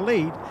 shots of the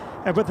lead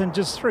and within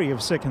just 3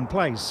 of second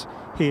place.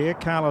 Here,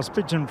 Carlos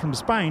Pigeon from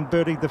Spain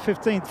birdied the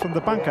 15th from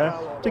the bunker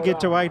to get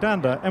to 8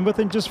 under and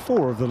within just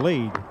 4 of the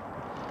lead.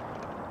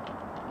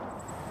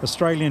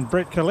 Australian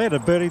Brett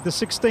Coletta birdied the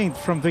 16th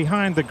from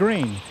behind the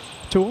green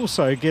to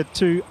also get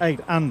to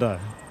 8 under.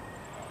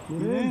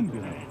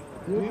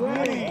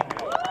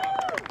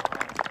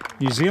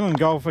 New Zealand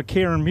golfer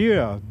Kieran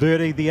Muir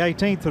birdied the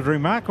 18th at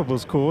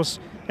Remarkables course,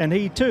 and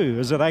he too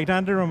is at 8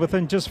 under and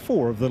within just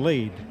 4 of the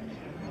lead.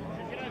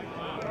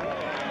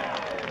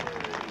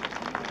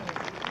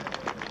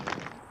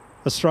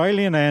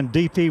 Australian and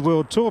DP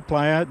World Tour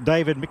player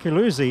David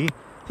Micheluzzi,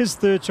 his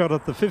third shot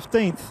at the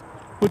 15th,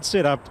 would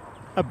set up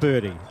a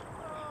birdie.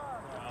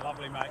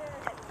 Lovely, mate.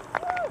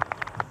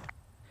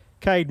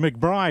 Cade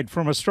McBride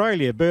from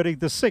Australia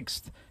birdied the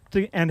 6th,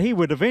 and he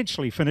would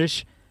eventually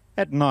finish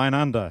at 9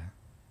 under.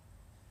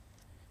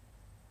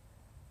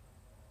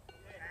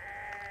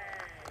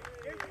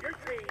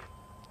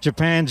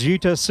 Japan's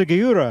Yuta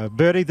Sugiura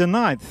birdied the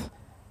 9th,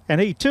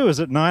 and he too is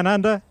at 9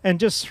 under and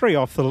just 3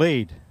 off the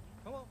lead.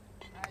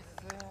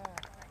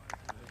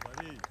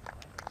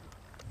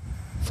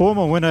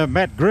 Former winner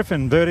Matt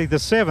Griffin birdied the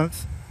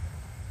 7th.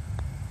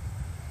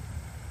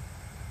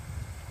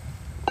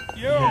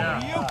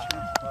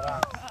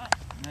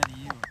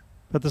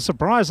 But the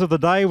surprise of the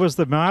day was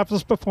the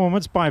marvellous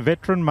performance by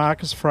veteran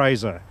Marcus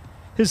Fraser.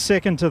 His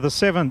second to the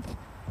 7th,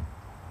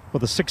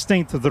 or the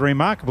 16th of the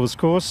Remarkables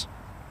course,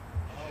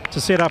 to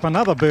set up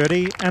another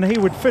birdie, and he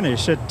would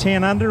finish at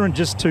 10 under and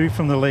just 2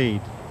 from the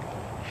lead.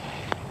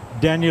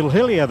 Daniel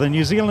Hillier, the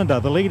New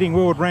Zealander, the leading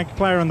world-ranked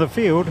player in the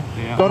field,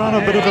 got on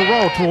a bit of a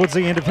roll towards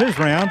the end of his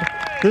round.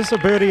 This a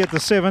birdie at the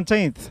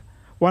 17th,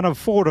 one of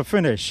 4 to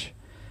finish.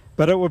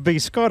 But it would be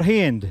Scott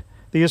Hend,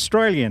 the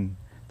Australian,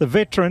 the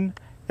veteran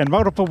and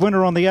multiple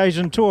winner on the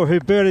Asian Tour,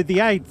 who birdied the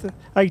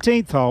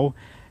 18th hole,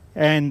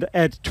 and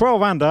at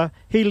 12 under,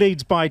 he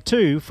leads by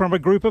 2 from a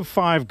group of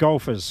 5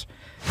 golfers.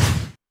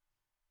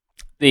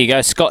 There you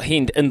go, Scott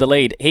Hend in the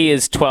lead. He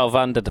is 12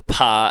 under to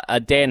par.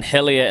 Dan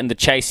Hillier in the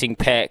chasing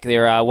pack.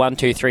 There are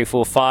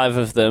 5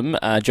 of them.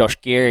 Josh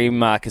Geary,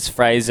 Marcus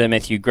Fraser,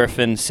 Matthew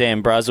Griffin,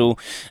 Sam Brazel.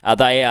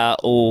 They are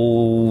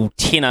all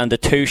 10 under,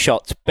 2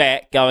 shots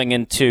back going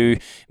into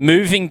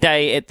moving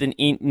day at the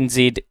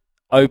NZ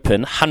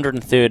Open,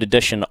 103rd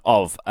edition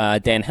of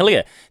Dan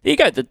Hillier. There you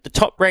go, the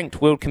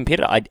top-ranked world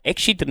competitor. I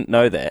actually didn't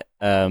know that.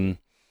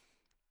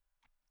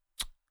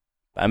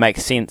 It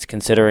makes sense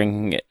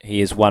considering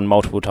he has won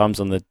multiple times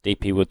on the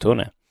DP World Tour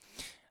now.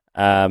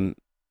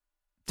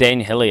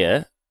 Dan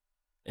Hillier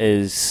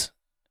has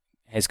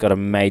got a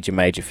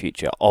major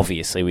future.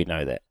 Obviously, we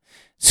know that.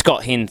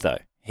 Scott Hend, though,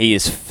 he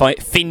is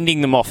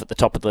fending them off at the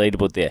top of the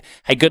leaderboard there.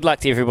 Hey, good luck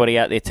to everybody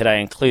out there today,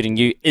 including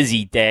you,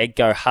 Izzy Dag.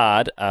 Go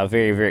hard.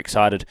 Very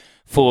excited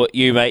for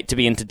you, mate, to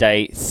be into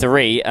day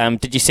 3.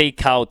 Did you see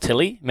Carl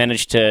Tilley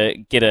manage to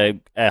get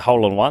a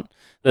hole-in-one?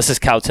 This is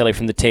Carl Tilley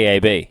from the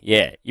TAB.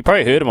 Yeah, you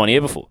probably heard him on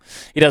here before.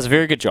 He does a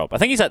very good job. I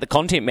think he's like the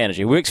content manager.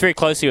 He works very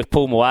closely with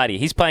Paul Moati.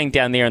 He's playing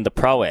down there in the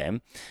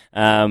Pro-Am,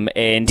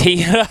 and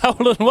he hit a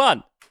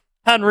hole-in-one.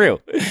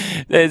 Unreal.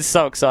 It's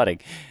so exciting.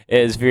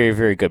 It is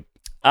very good.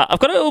 I've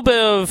got a little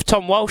bit of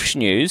Tom Walsh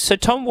news. So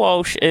Tom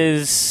Walsh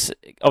is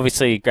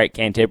obviously a great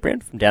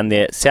Canterburyan from down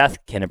there,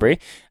 South Canterbury.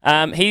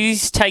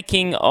 He's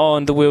taking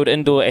on the World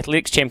Indoor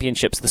Athletics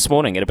Championships this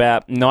morning at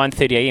about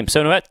 9:30 a.m.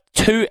 So in about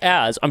 2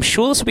 hours, I'm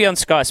sure this will be on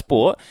Sky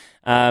Sport.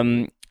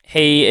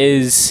 He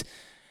is,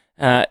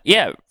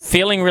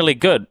 feeling really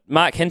good.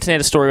 Mark Hinton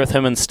had a story with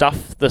him and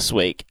stuff this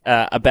week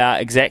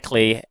about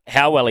exactly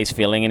how well he's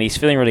feeling, and he's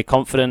feeling really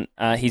confident.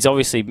 He's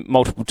obviously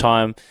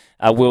multiple-time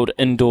world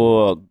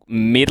indoor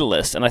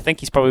medalist, and I think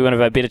he's probably one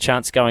of our better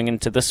chances going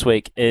into this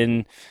week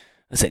in,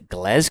 is it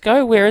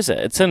Glasgow? Where is it?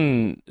 It's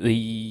in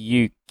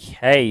the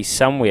UK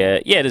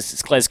somewhere. Yeah,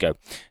 it's Glasgow.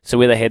 So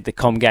where they had the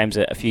Com Games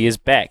a few years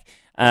back.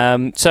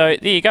 So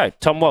there you go.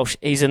 Tom Walsh,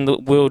 he's in the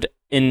World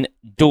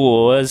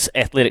Indoors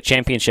Athletic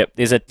Championship.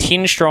 There's a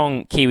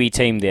 10-strong Kiwi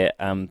team there.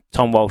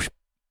 Tom Walsh,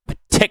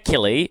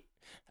 particularly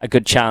a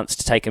good chance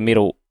to take a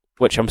medal,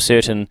 which I'm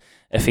certain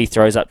if he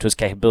throws up to his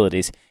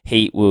capabilities,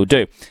 he will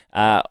do.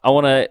 I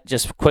want to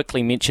just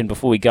quickly mention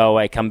before we go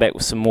away, come back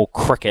with some more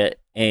cricket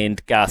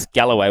and Garth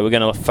Galloway. We're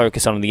going to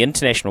focus on the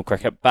international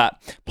cricket,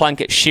 but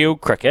Plunket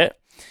Shield cricket.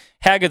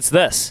 How good's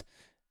this?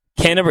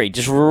 Canterbury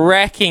just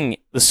racking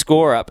the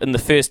score up in the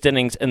first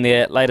innings in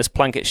their latest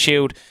Plunket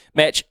Shield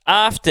match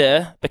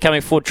after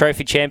becoming Ford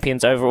Trophy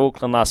champions over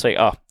Auckland last week.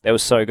 Oh, that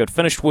was so good.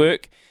 Finished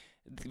work.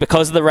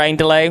 Because of the rain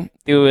delay,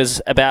 there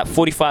was about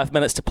 45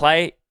 minutes to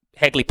play.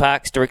 Hagley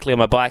Parks directly on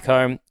my bike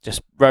home.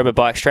 Just rode my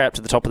bike straight up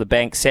to the top of the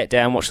bank, sat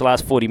down, watched the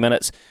last 40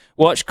 minutes,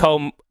 watched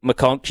Cole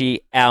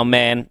McConchie, our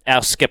man,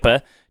 our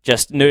skipper,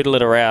 just noodle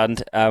it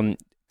around.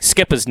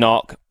 Skipper's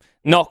knock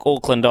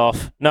Auckland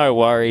off, no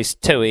worries,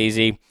 too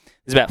easy.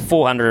 There's about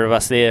 400 of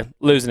us there,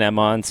 losing our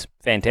minds.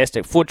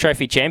 Fantastic. Ford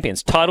Trophy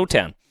champions,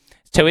 Titletown.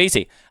 It's too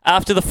easy.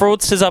 After the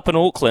fraudsters up in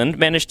Auckland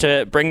managed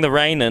to bring the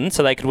rain in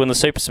so they could win the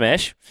Super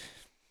Smash,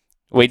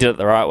 we did it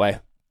the right way.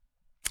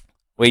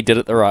 We did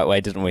it the right way,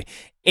 didn't we?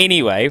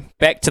 Anyway,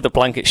 back to the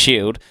Plunket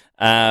Shield,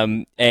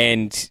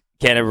 and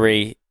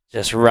Canterbury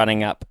just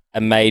running up a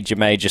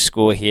major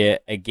score here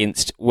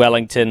against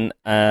Wellington.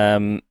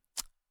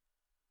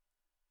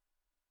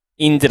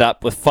 Ended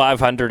up with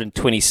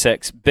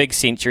 526 big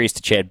centuries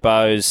to Chad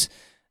Bowes.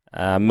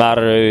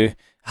 Maru,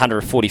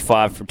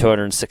 145 from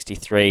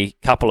 263.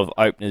 Couple of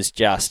openers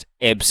just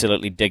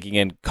absolutely digging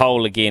in.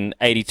 Cole again,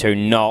 82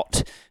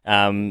 not.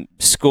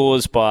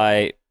 Scores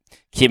by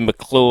Kim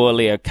McClure,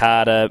 Leo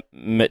Carter,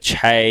 Mitch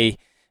Hay,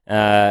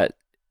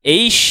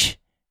 Ish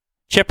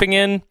chipping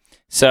in.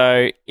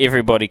 So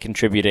everybody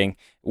contributing.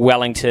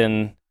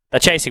 Wellington, they're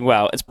chasing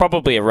well. It's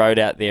probably a road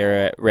out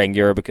there at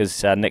Rangiora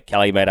because Nick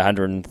Kelly made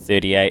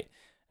 138.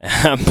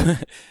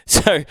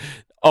 So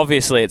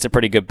obviously it's a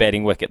pretty good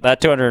batting wicket. They're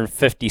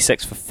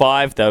 256 for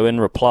 5 though in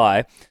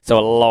reply, so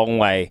a long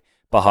way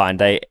behind.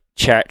 They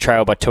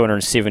trail by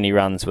 270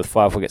 runs with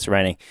 5 wickets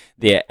remaining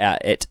there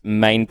out at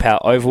Main Power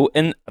Oval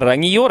in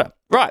Rangiora.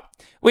 Right,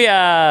 we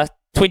are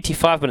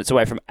 25 minutes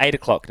away from 8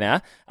 o'clock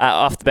now.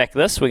 Off the back of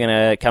this, we're going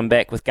to come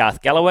back with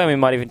Garth Galloway. We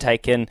might even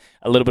take in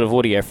a little bit of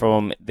audio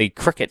from the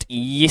cricket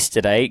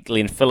yesterday.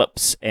 Glenn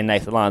Phillips and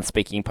Nathan Lyons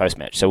speaking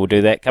post-match. So we'll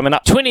do that coming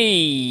up.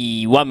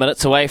 21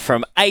 minutes away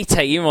from 8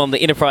 a.m. on the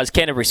Enterprise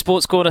Canterbury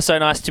Sports Corner. So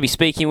nice to be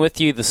speaking with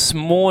you this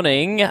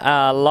morning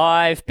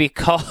live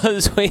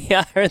because we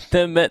are in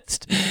the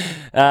midst.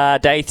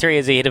 Day 3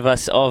 is ahead of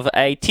us of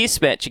a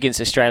test match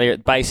against Australia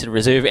at Basin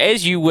Reserve,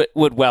 as you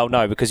would well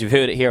know because you've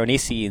heard it here on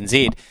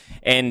SENZ.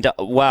 And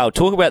wow,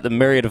 talk about the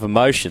myriad of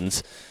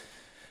emotions.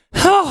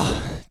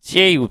 Oh,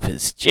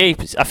 jeepers.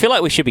 I feel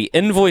like we should be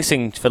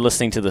invoicing for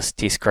listening to this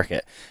test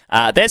cricket.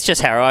 That's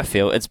just how I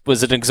feel. It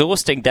was an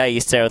exhausting day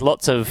yesterday with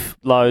lots of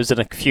lows and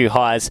a few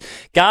highs.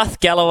 Garth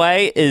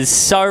Galloway is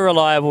so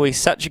reliable. He's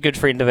such a good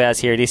friend of ours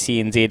here at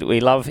SENZ. We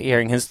love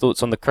hearing his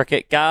thoughts on the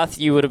cricket. Garth,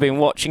 you would have been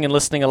watching and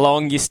listening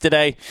along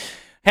yesterday.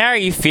 How are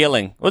you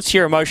feeling? What's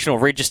your emotional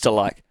register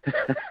like?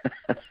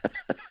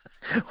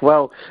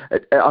 Well,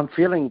 I'm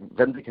feeling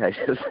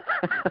vindicated.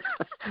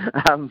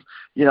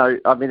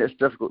 It's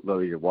difficult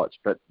really to watch,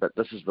 but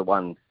this is the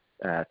one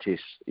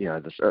test.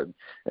 This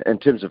in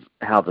terms of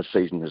how the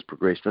season has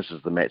progressed, this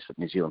is the match that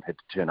New Zealand had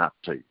to turn up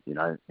to,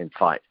 and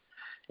fight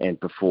and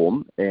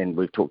perform. And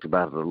we've talked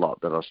about it a lot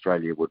that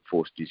Australia would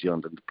force New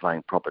Zealand into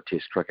playing proper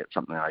test cricket.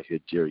 Something I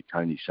heard Jerry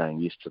Coney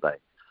saying yesterday,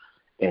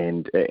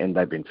 and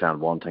they've been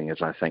found wanting,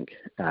 as I think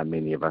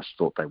many of us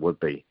thought they would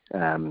be.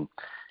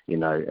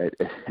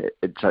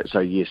 So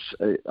yes,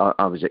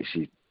 I was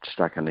actually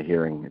stuck in a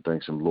hearing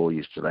doing some law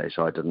yesterday,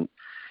 so I didn't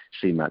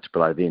see much,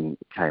 but I then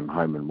came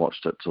home and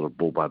watched it sort of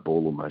ball by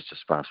ball almost,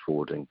 just fast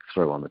forwarding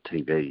through on the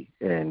TV.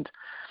 And,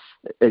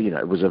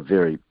 it was a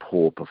very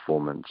poor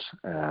performance,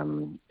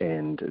 and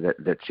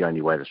that's the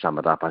only way to sum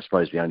it up. I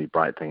suppose the only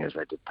bright thing is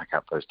they did pick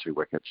up those 2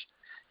 wickets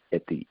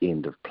at the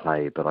end of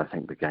play, but I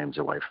think the game's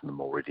away from them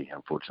already,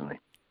 unfortunately.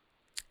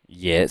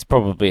 Yeah, it's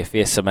probably a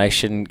fair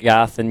summation,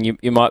 Garth, and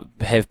you might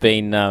have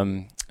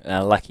been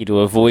lucky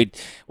to avoid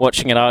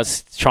watching it. I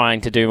was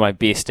trying to do my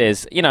best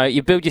as,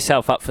 you build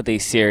yourself up for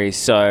these series,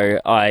 so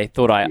I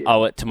thought I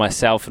owe it to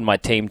myself and my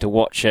team to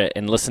watch it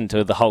and listen to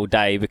it the whole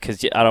day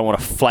because I don't want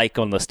to flake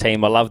on this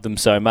team. I love them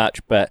so much,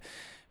 but,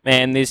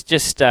 man, there's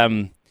just, I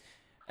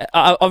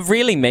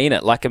really mean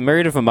it, like a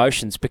myriad of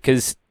emotions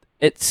because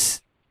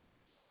it's,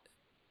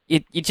 you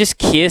just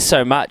care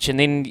so much and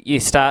then you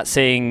start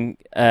seeing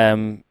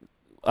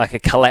like a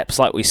collapse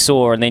like we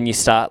saw, and then you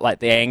start, like,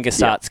 the anger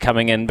starts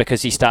coming in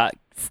because you start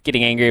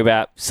getting angry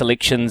about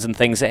selections and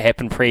things that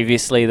happened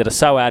previously that are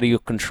so out of your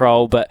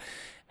control. But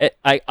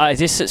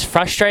it's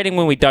frustrating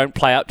when we don't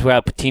play up to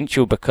our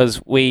potential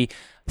because we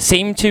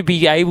seem to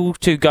be able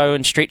to go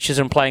in stretches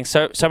and playing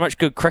so much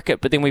good cricket,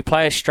 but then we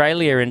play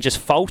Australia and just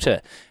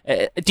falter.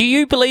 Do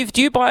you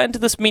buy into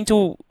this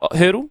mental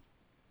hurdle?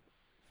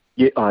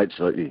 Yeah,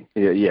 absolutely.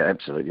 Yeah,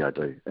 absolutely, I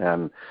do.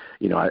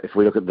 If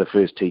we look at the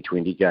first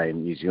T20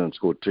 game, New Zealand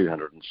scored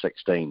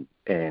 216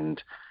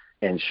 and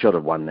should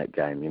have won that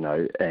game,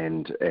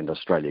 and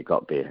Australia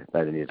got there.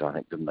 They needed, I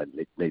think, didn't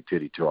they need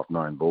 32 off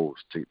 9 balls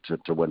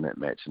to win that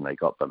match, and they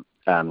got them.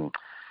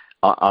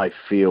 I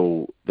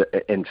feel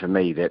that, and for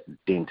me, that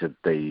dented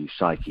the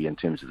psyche in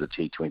terms of the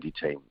T20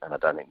 team, and I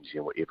don't think New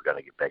Zealand were ever going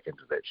to get back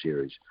into that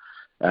series.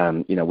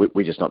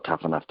 We're just not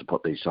tough enough to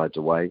put these sides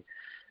away.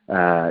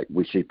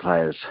 We see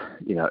players,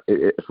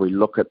 if we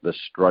look at the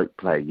stroke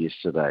play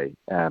yesterday,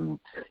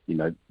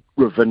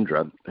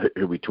 Ravindra,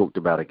 who we talked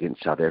about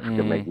against South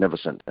Africa,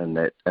 magnificent in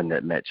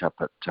that match up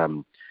at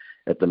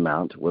the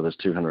Mount with his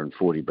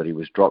 240, but he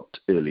was dropped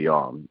early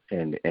on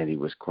and he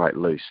was quite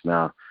loose.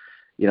 Now,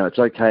 it's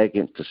okay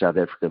against the South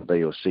African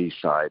B or C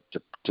side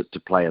to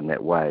play in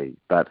that way,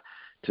 but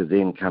to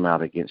then come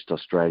out against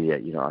Australia,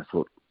 I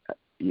thought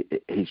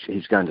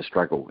he's going to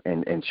struggle,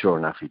 and sure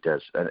enough he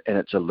does. And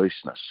it's a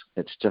looseness.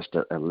 It's just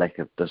a lack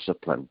of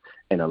discipline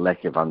and a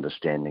lack of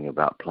understanding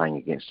about playing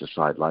against a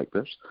side like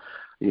this.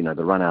 The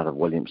run out of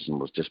Williamson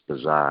was just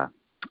bizarre.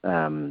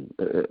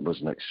 It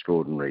was an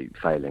extraordinary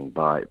failing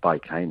by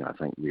Kane, I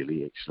think,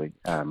 really, actually.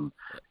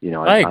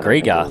 I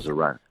agree, Garth.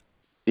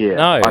 Yeah,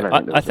 no,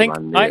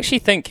 I actually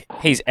think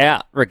he's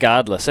out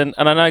regardless, and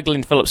I know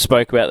Glenn Phillips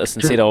spoke about this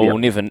and said, "Oh, we'll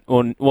never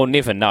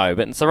know,"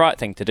 but it's the right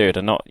thing to do.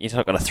 You're not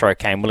going to throw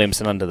Kane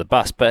Williamson under the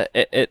bus, but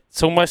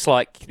it's almost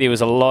like there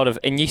was a lot of,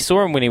 and you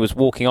saw him when he was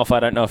walking off.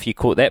 I don't know if you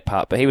caught that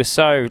part, but he was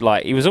so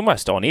he was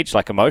almost on edge,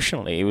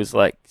 emotionally. He was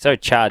so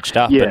charged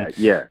up.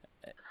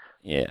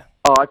 Yeah.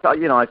 Oh,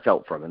 I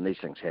felt for him, and these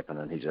things happen,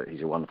 and he's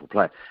a wonderful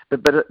player.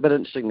 But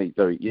interestingly,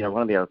 though,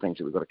 one of the other things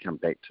that we've got to come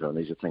back to, and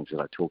these are things that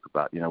I talk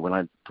about. When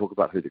I talk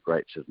about who the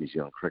greats of New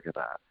Zealand cricket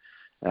are,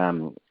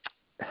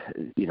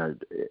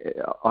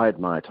 I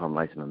admire Tom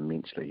Latham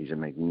immensely. He's a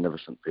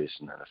magnificent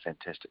person and a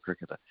fantastic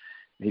cricketer.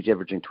 He's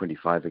averaging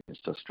 25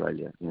 against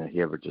Australia.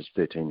 He averages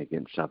 13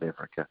 against South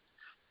Africa.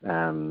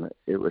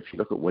 If you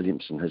look at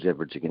Williamson, his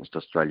average against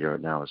Australia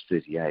now is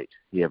 38.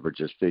 He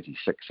averages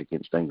 36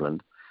 against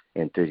England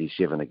and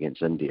 37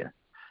 against India.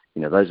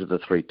 Those are the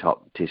three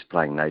top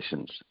test-playing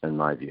nations, in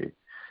my view.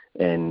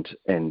 And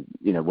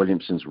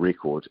Williamson's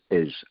record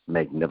is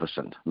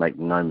magnificent, make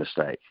no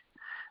mistake.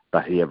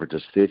 But he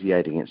averages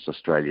 38 against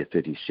Australia,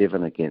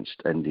 37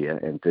 against India,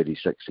 and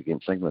 36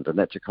 against England. And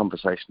that's a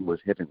conversation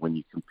worth having when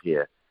you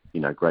compare,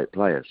 great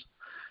players.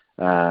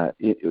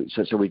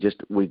 So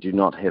we do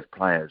not have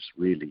players,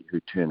 really, who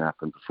turn up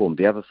and perform.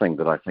 The other thing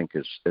that I think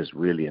is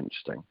really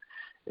interesting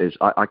is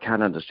I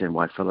can't understand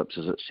why Phillips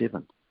is at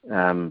 7.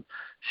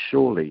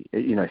 Surely,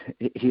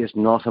 he is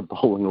not a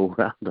bowling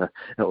all-rounder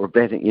or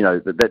batting.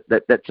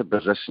 That's a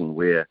position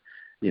where,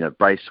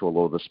 Bracewell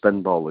or the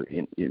spin bowler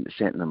in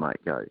Santner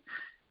might go.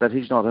 But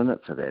he's not in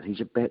it for that.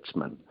 He's a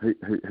batsman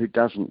who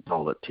doesn't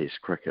bowl at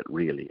Test cricket,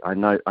 really. I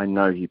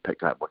know he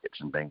picked up wickets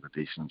in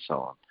Bangladesh and so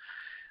on.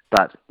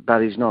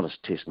 But he's not a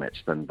Test match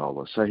spin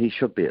bowler. So he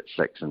should be at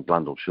 6 and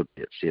Blundell should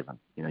be at 7.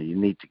 You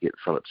need to get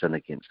Phillips in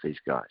against these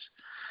guys.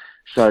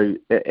 So,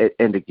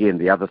 and again,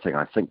 the other thing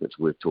I think that's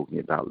worth talking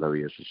about,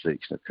 Louis, is the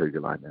selection of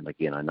Kugelheim. And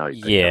again, I know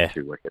he picked up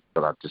 2 wickets,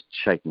 but I'm just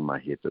shaking my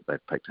head that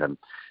they've picked him.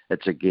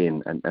 It's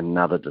again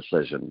another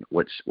decision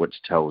which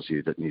tells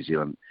you that New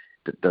Zealand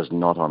does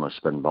not honour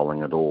spin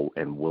bowling at all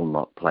and will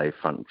not play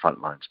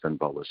frontline spin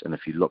bowlers. And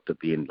if you looked at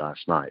the end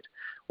last night,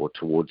 or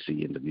towards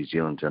the end of New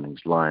Zealand's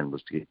innings, line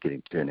was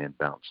getting turn and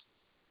bounce.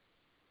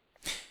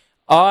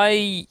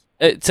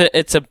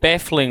 It's a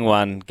baffling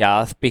one,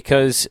 Garth,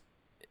 because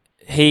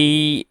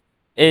he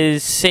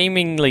is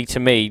seemingly, to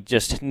me,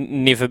 just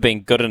never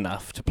been good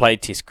enough to play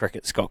Test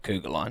cricket, Scott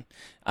Kugelheim.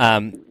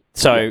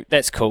 So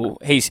that's cool.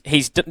 He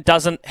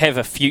doesn't have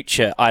a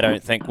future, I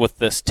don't think, with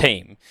this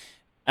team.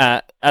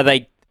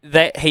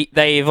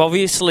 They've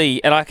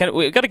obviously, and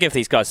we've got to give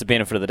these guys the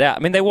benefit of the doubt. I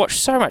mean, they watch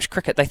so much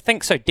cricket, they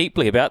think so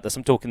deeply about this.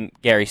 I'm talking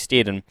Gary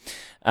Stead and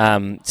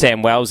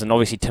Sam Wells and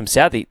obviously Tim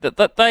Southey.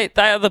 That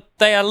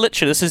they are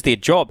literally, this is their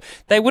job.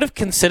 They would have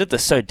considered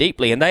this so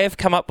deeply, and they have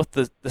come up with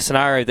the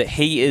scenario that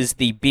he is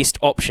the best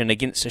option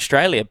against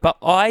Australia. But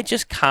I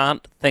just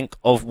can't think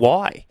of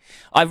why.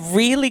 I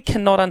really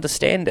cannot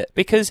understand it,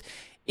 because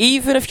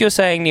even if you're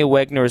saying Neil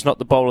Wagner is not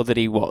the bowler that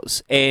he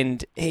was,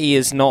 and he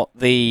is not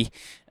the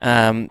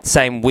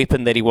same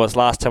weapon that he was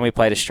last time we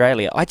played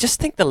Australia, I just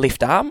think the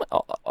left arm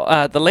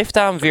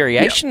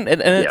variation in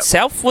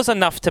itself was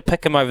enough to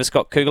pick him over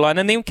Scott Kugelheim.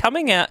 And then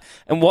coming out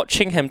and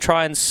watching him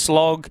try and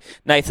slog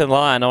Nathan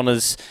Lyon on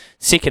his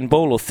second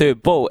ball or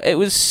third ball, it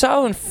was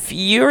so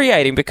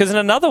infuriating, because in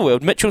another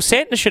world, Mitchell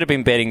Santner should have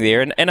been batting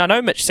there, and I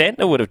know Mitch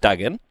Santner would have dug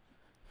in.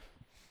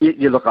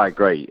 Yeah, look, I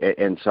agree,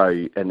 and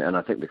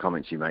I think the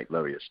comments you make,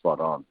 Louis, are spot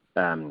on.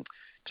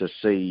 To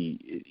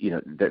see,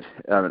 that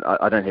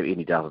I don't have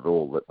any doubt at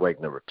all that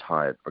Wagner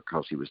retired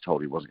because he was told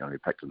he wasn't going to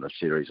be picked in this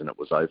series and it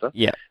was over.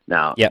 Yeah.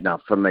 Now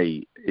for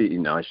me,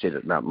 I said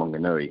at Mount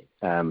Maunganui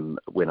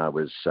when I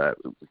was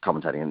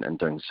commentating and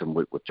doing some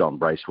work with John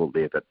Bracewell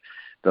there that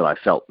I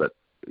felt that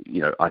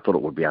I thought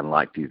it would be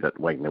unlikely that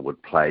Wagner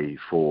would play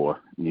for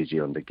New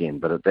Zealand again,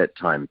 but at that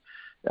time,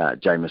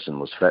 Jameson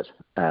was fit.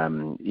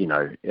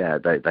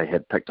 They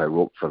had picked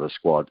O'Rourke for the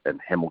squad in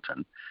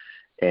Hamilton,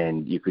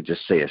 and you could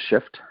just see a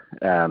shift.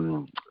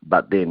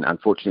 But then,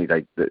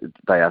 unfortunately,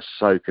 they are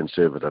so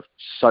conservative,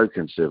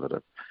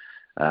 that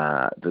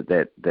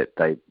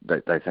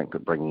they think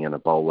that bringing in a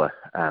bowler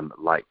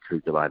like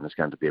Kugelheim is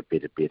going to be a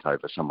better bet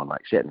over someone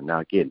like Santner.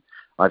 Now, again,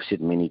 I've said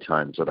many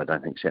times that I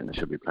don't think Santner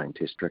should be playing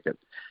Test cricket.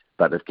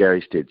 But if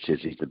Gary Stead says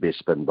he's the best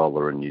spin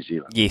bowler in New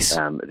Zealand,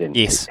 then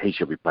he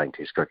should be playing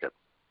Test cricket.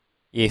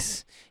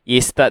 Yes,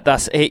 that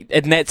is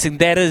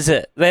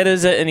it. That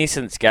is it in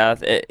essence,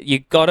 Garth. You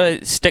got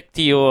to stick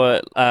to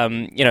your,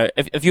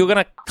 if you're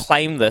going to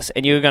claim this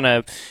and you've got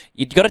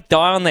to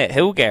die on that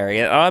hill, Gary.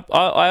 And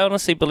I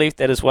honestly believe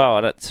that as well.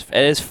 And it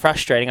is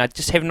frustrating. I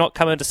just have not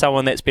come into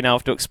someone that's been able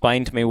to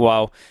explain to me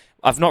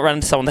I've not run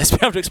into someone that's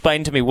been able to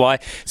explain to me why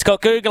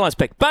Scott Guggenheim's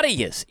picked, but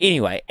he is.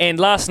 Anyway, and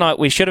last night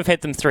we should have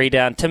had them 3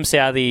 down. Tim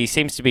Southee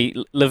seems to be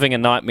living a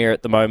nightmare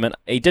at the moment.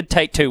 He did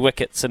take 2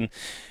 wickets, and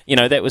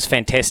that was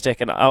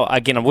fantastic. And I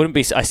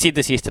said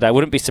this yesterday, I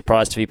wouldn't be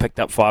surprised if he picked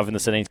up 5 in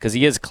this innings because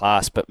he is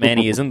class. But man,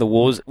 he is in the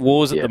wars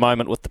at the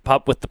moment with the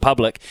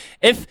public.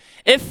 If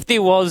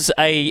there was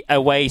a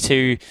way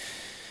to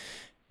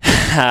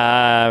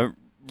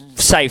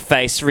save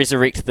face,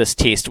 resurrect this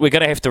test, we're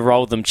going to have to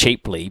roll them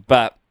cheaply.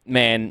 But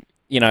man.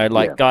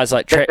 Guys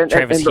like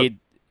Travis Head.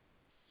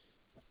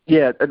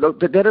 Yeah,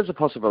 look, that is a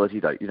possibility,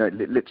 though.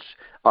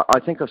 I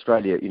think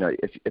Australia.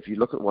 If you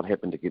look at what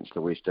happened against the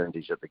West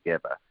Indies at the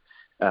Gabba,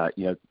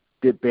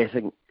 their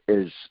batting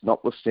is,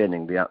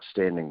 notwithstanding the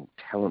outstanding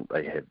talent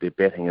they have, their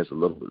batting is a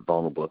little bit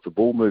vulnerable. If the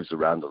ball moves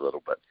around a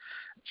little bit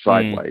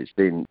sideways,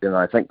 then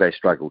I think they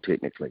struggle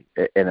technically.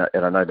 And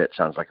I know that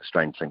sounds like a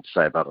strange thing to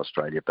say about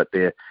Australia, but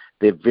they're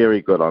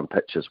very good on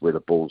pitches where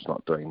the ball's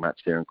not doing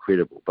much. They're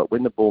incredible. But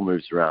when the ball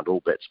moves around,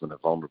 all batsmen are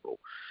vulnerable.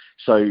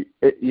 So,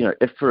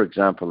 if, for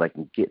example, they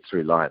can get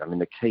through line, I mean,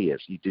 the key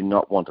is you do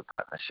not want a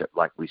partnership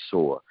like we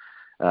saw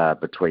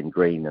between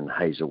Green and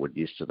Hazelwood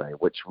yesterday,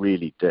 which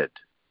really did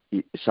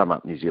sum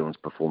up New Zealand's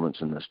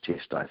performance in this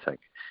test, I think,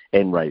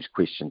 and raise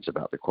questions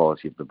about the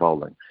quality of the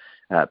bowling.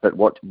 But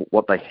what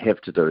they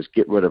have to do is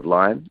get rid of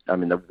Lyon. I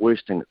mean, the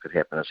worst thing that could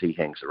happen is he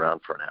hangs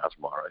around for an hour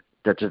tomorrow.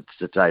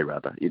 Today,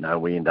 rather.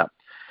 We end up,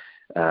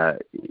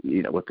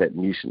 with that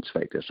nuisance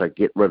factor. So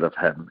get rid of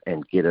him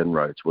and get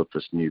inroads with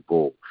this new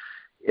ball.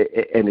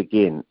 And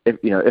again,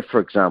 if for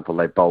example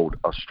they bowled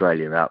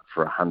Australia out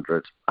for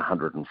 100,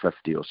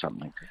 150 or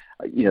something,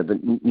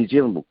 the New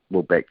Zealand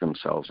will back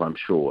themselves, I'm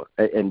sure.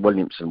 And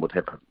Williamson would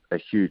have a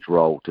huge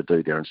role to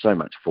do there, and so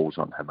much falls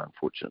on him,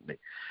 unfortunately.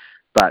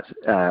 But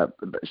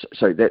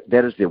so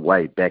that is their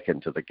way back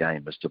into the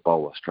game, is to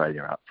bowl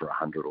Australia out for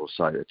 100 or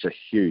so. It's a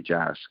huge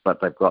ask, but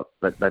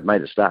they've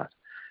made a start.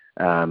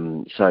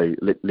 So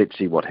let's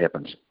see what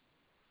happens.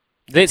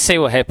 Let's see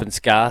what happens,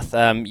 Garth.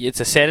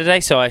 It's a Saturday,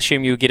 so I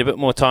assume you'll get a bit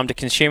more time to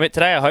consume it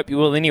today. I hope you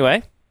will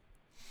anyway.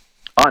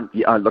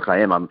 Look, I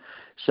am. I'm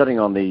sitting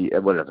on the,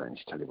 well, I don't need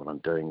to tell you what I'm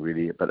doing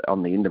really, but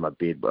on the end of my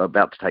bed,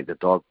 about to take the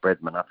dog,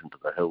 Bradman, up into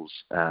the hills,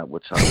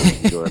 which I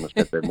always enjoy on a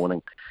Saturday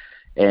morning.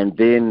 And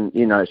then,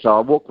 so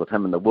I'll walk with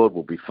him and the world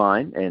will be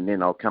fine. And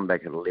then I'll come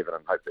back at 11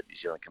 and hope that New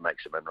Zealand can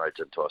make some inroads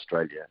into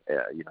Australia.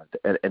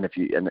 And as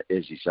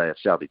you say, if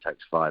Southee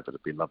takes 5,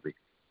 it'd be lovely.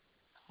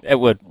 It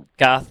would.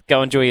 Garth,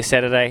 go enjoy your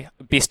Saturday.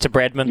 Best to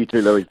Bradman. You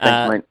too, Louis.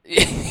 Thanks,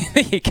 mate.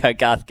 There you go,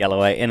 Garth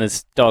Galloway and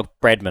his dog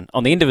Bradman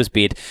on the end of his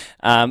bed.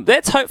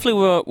 That's hopefully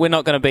we're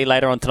not going to be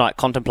later on tonight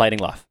contemplating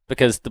life,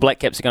 because the Black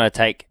Caps are going to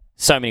take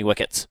so many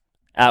wickets.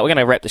 We're going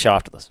to wrap the show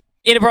after this.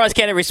 Enterprise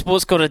Canterbury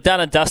Sports Corner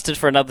done and dusted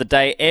for another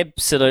day.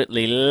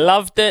 Absolutely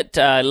loved it.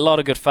 A lot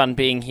of good fun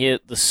being here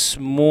this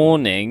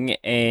morning.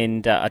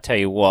 And I tell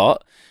you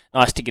what,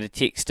 nice to get a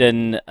text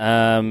in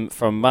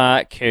from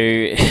Mark,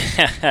 who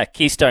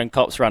Keystone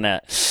Cops run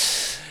out.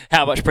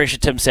 How much pressure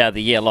Tim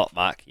Southee? Yeah, a lot,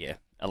 Mark. Yeah,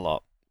 a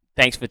lot.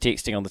 Thanks for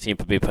texting on the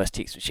Temper Beer Post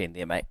text machine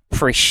there, mate.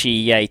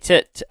 Appreciate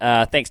it.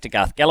 Thanks to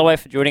Garth Galloway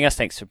for joining us.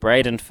 Thanks to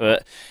Braden for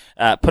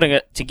putting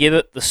it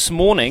together this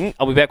morning.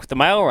 I'll be back with the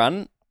mail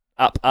run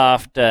up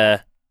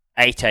after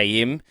 8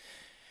 a.m.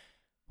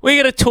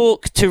 We're going to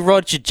talk to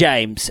Roger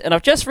James. And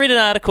I've just read an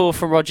article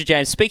from Roger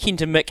James speaking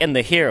to Mick in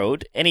the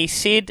Herald, and he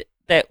said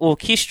that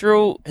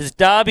Orchestral, his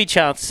Derby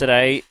chance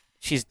today,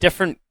 she's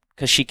different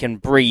because she can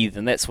breathe,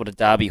 and that's what a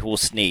Derby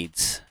horse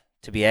needs,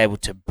 to be able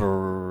to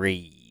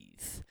breathe.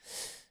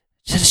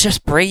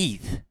 Just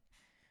breathe.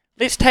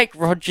 Let's take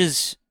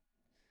Roger's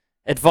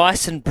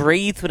advice and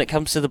breathe when it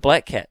comes to the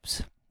Black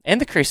Caps and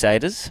the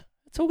Crusaders.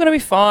 It's all going to be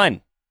fine.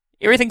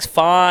 Everything's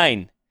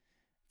fine.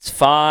 It's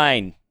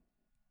fine.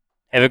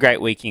 Have a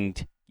great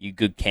weekend, you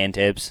good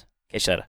Cantabs. Catch you later.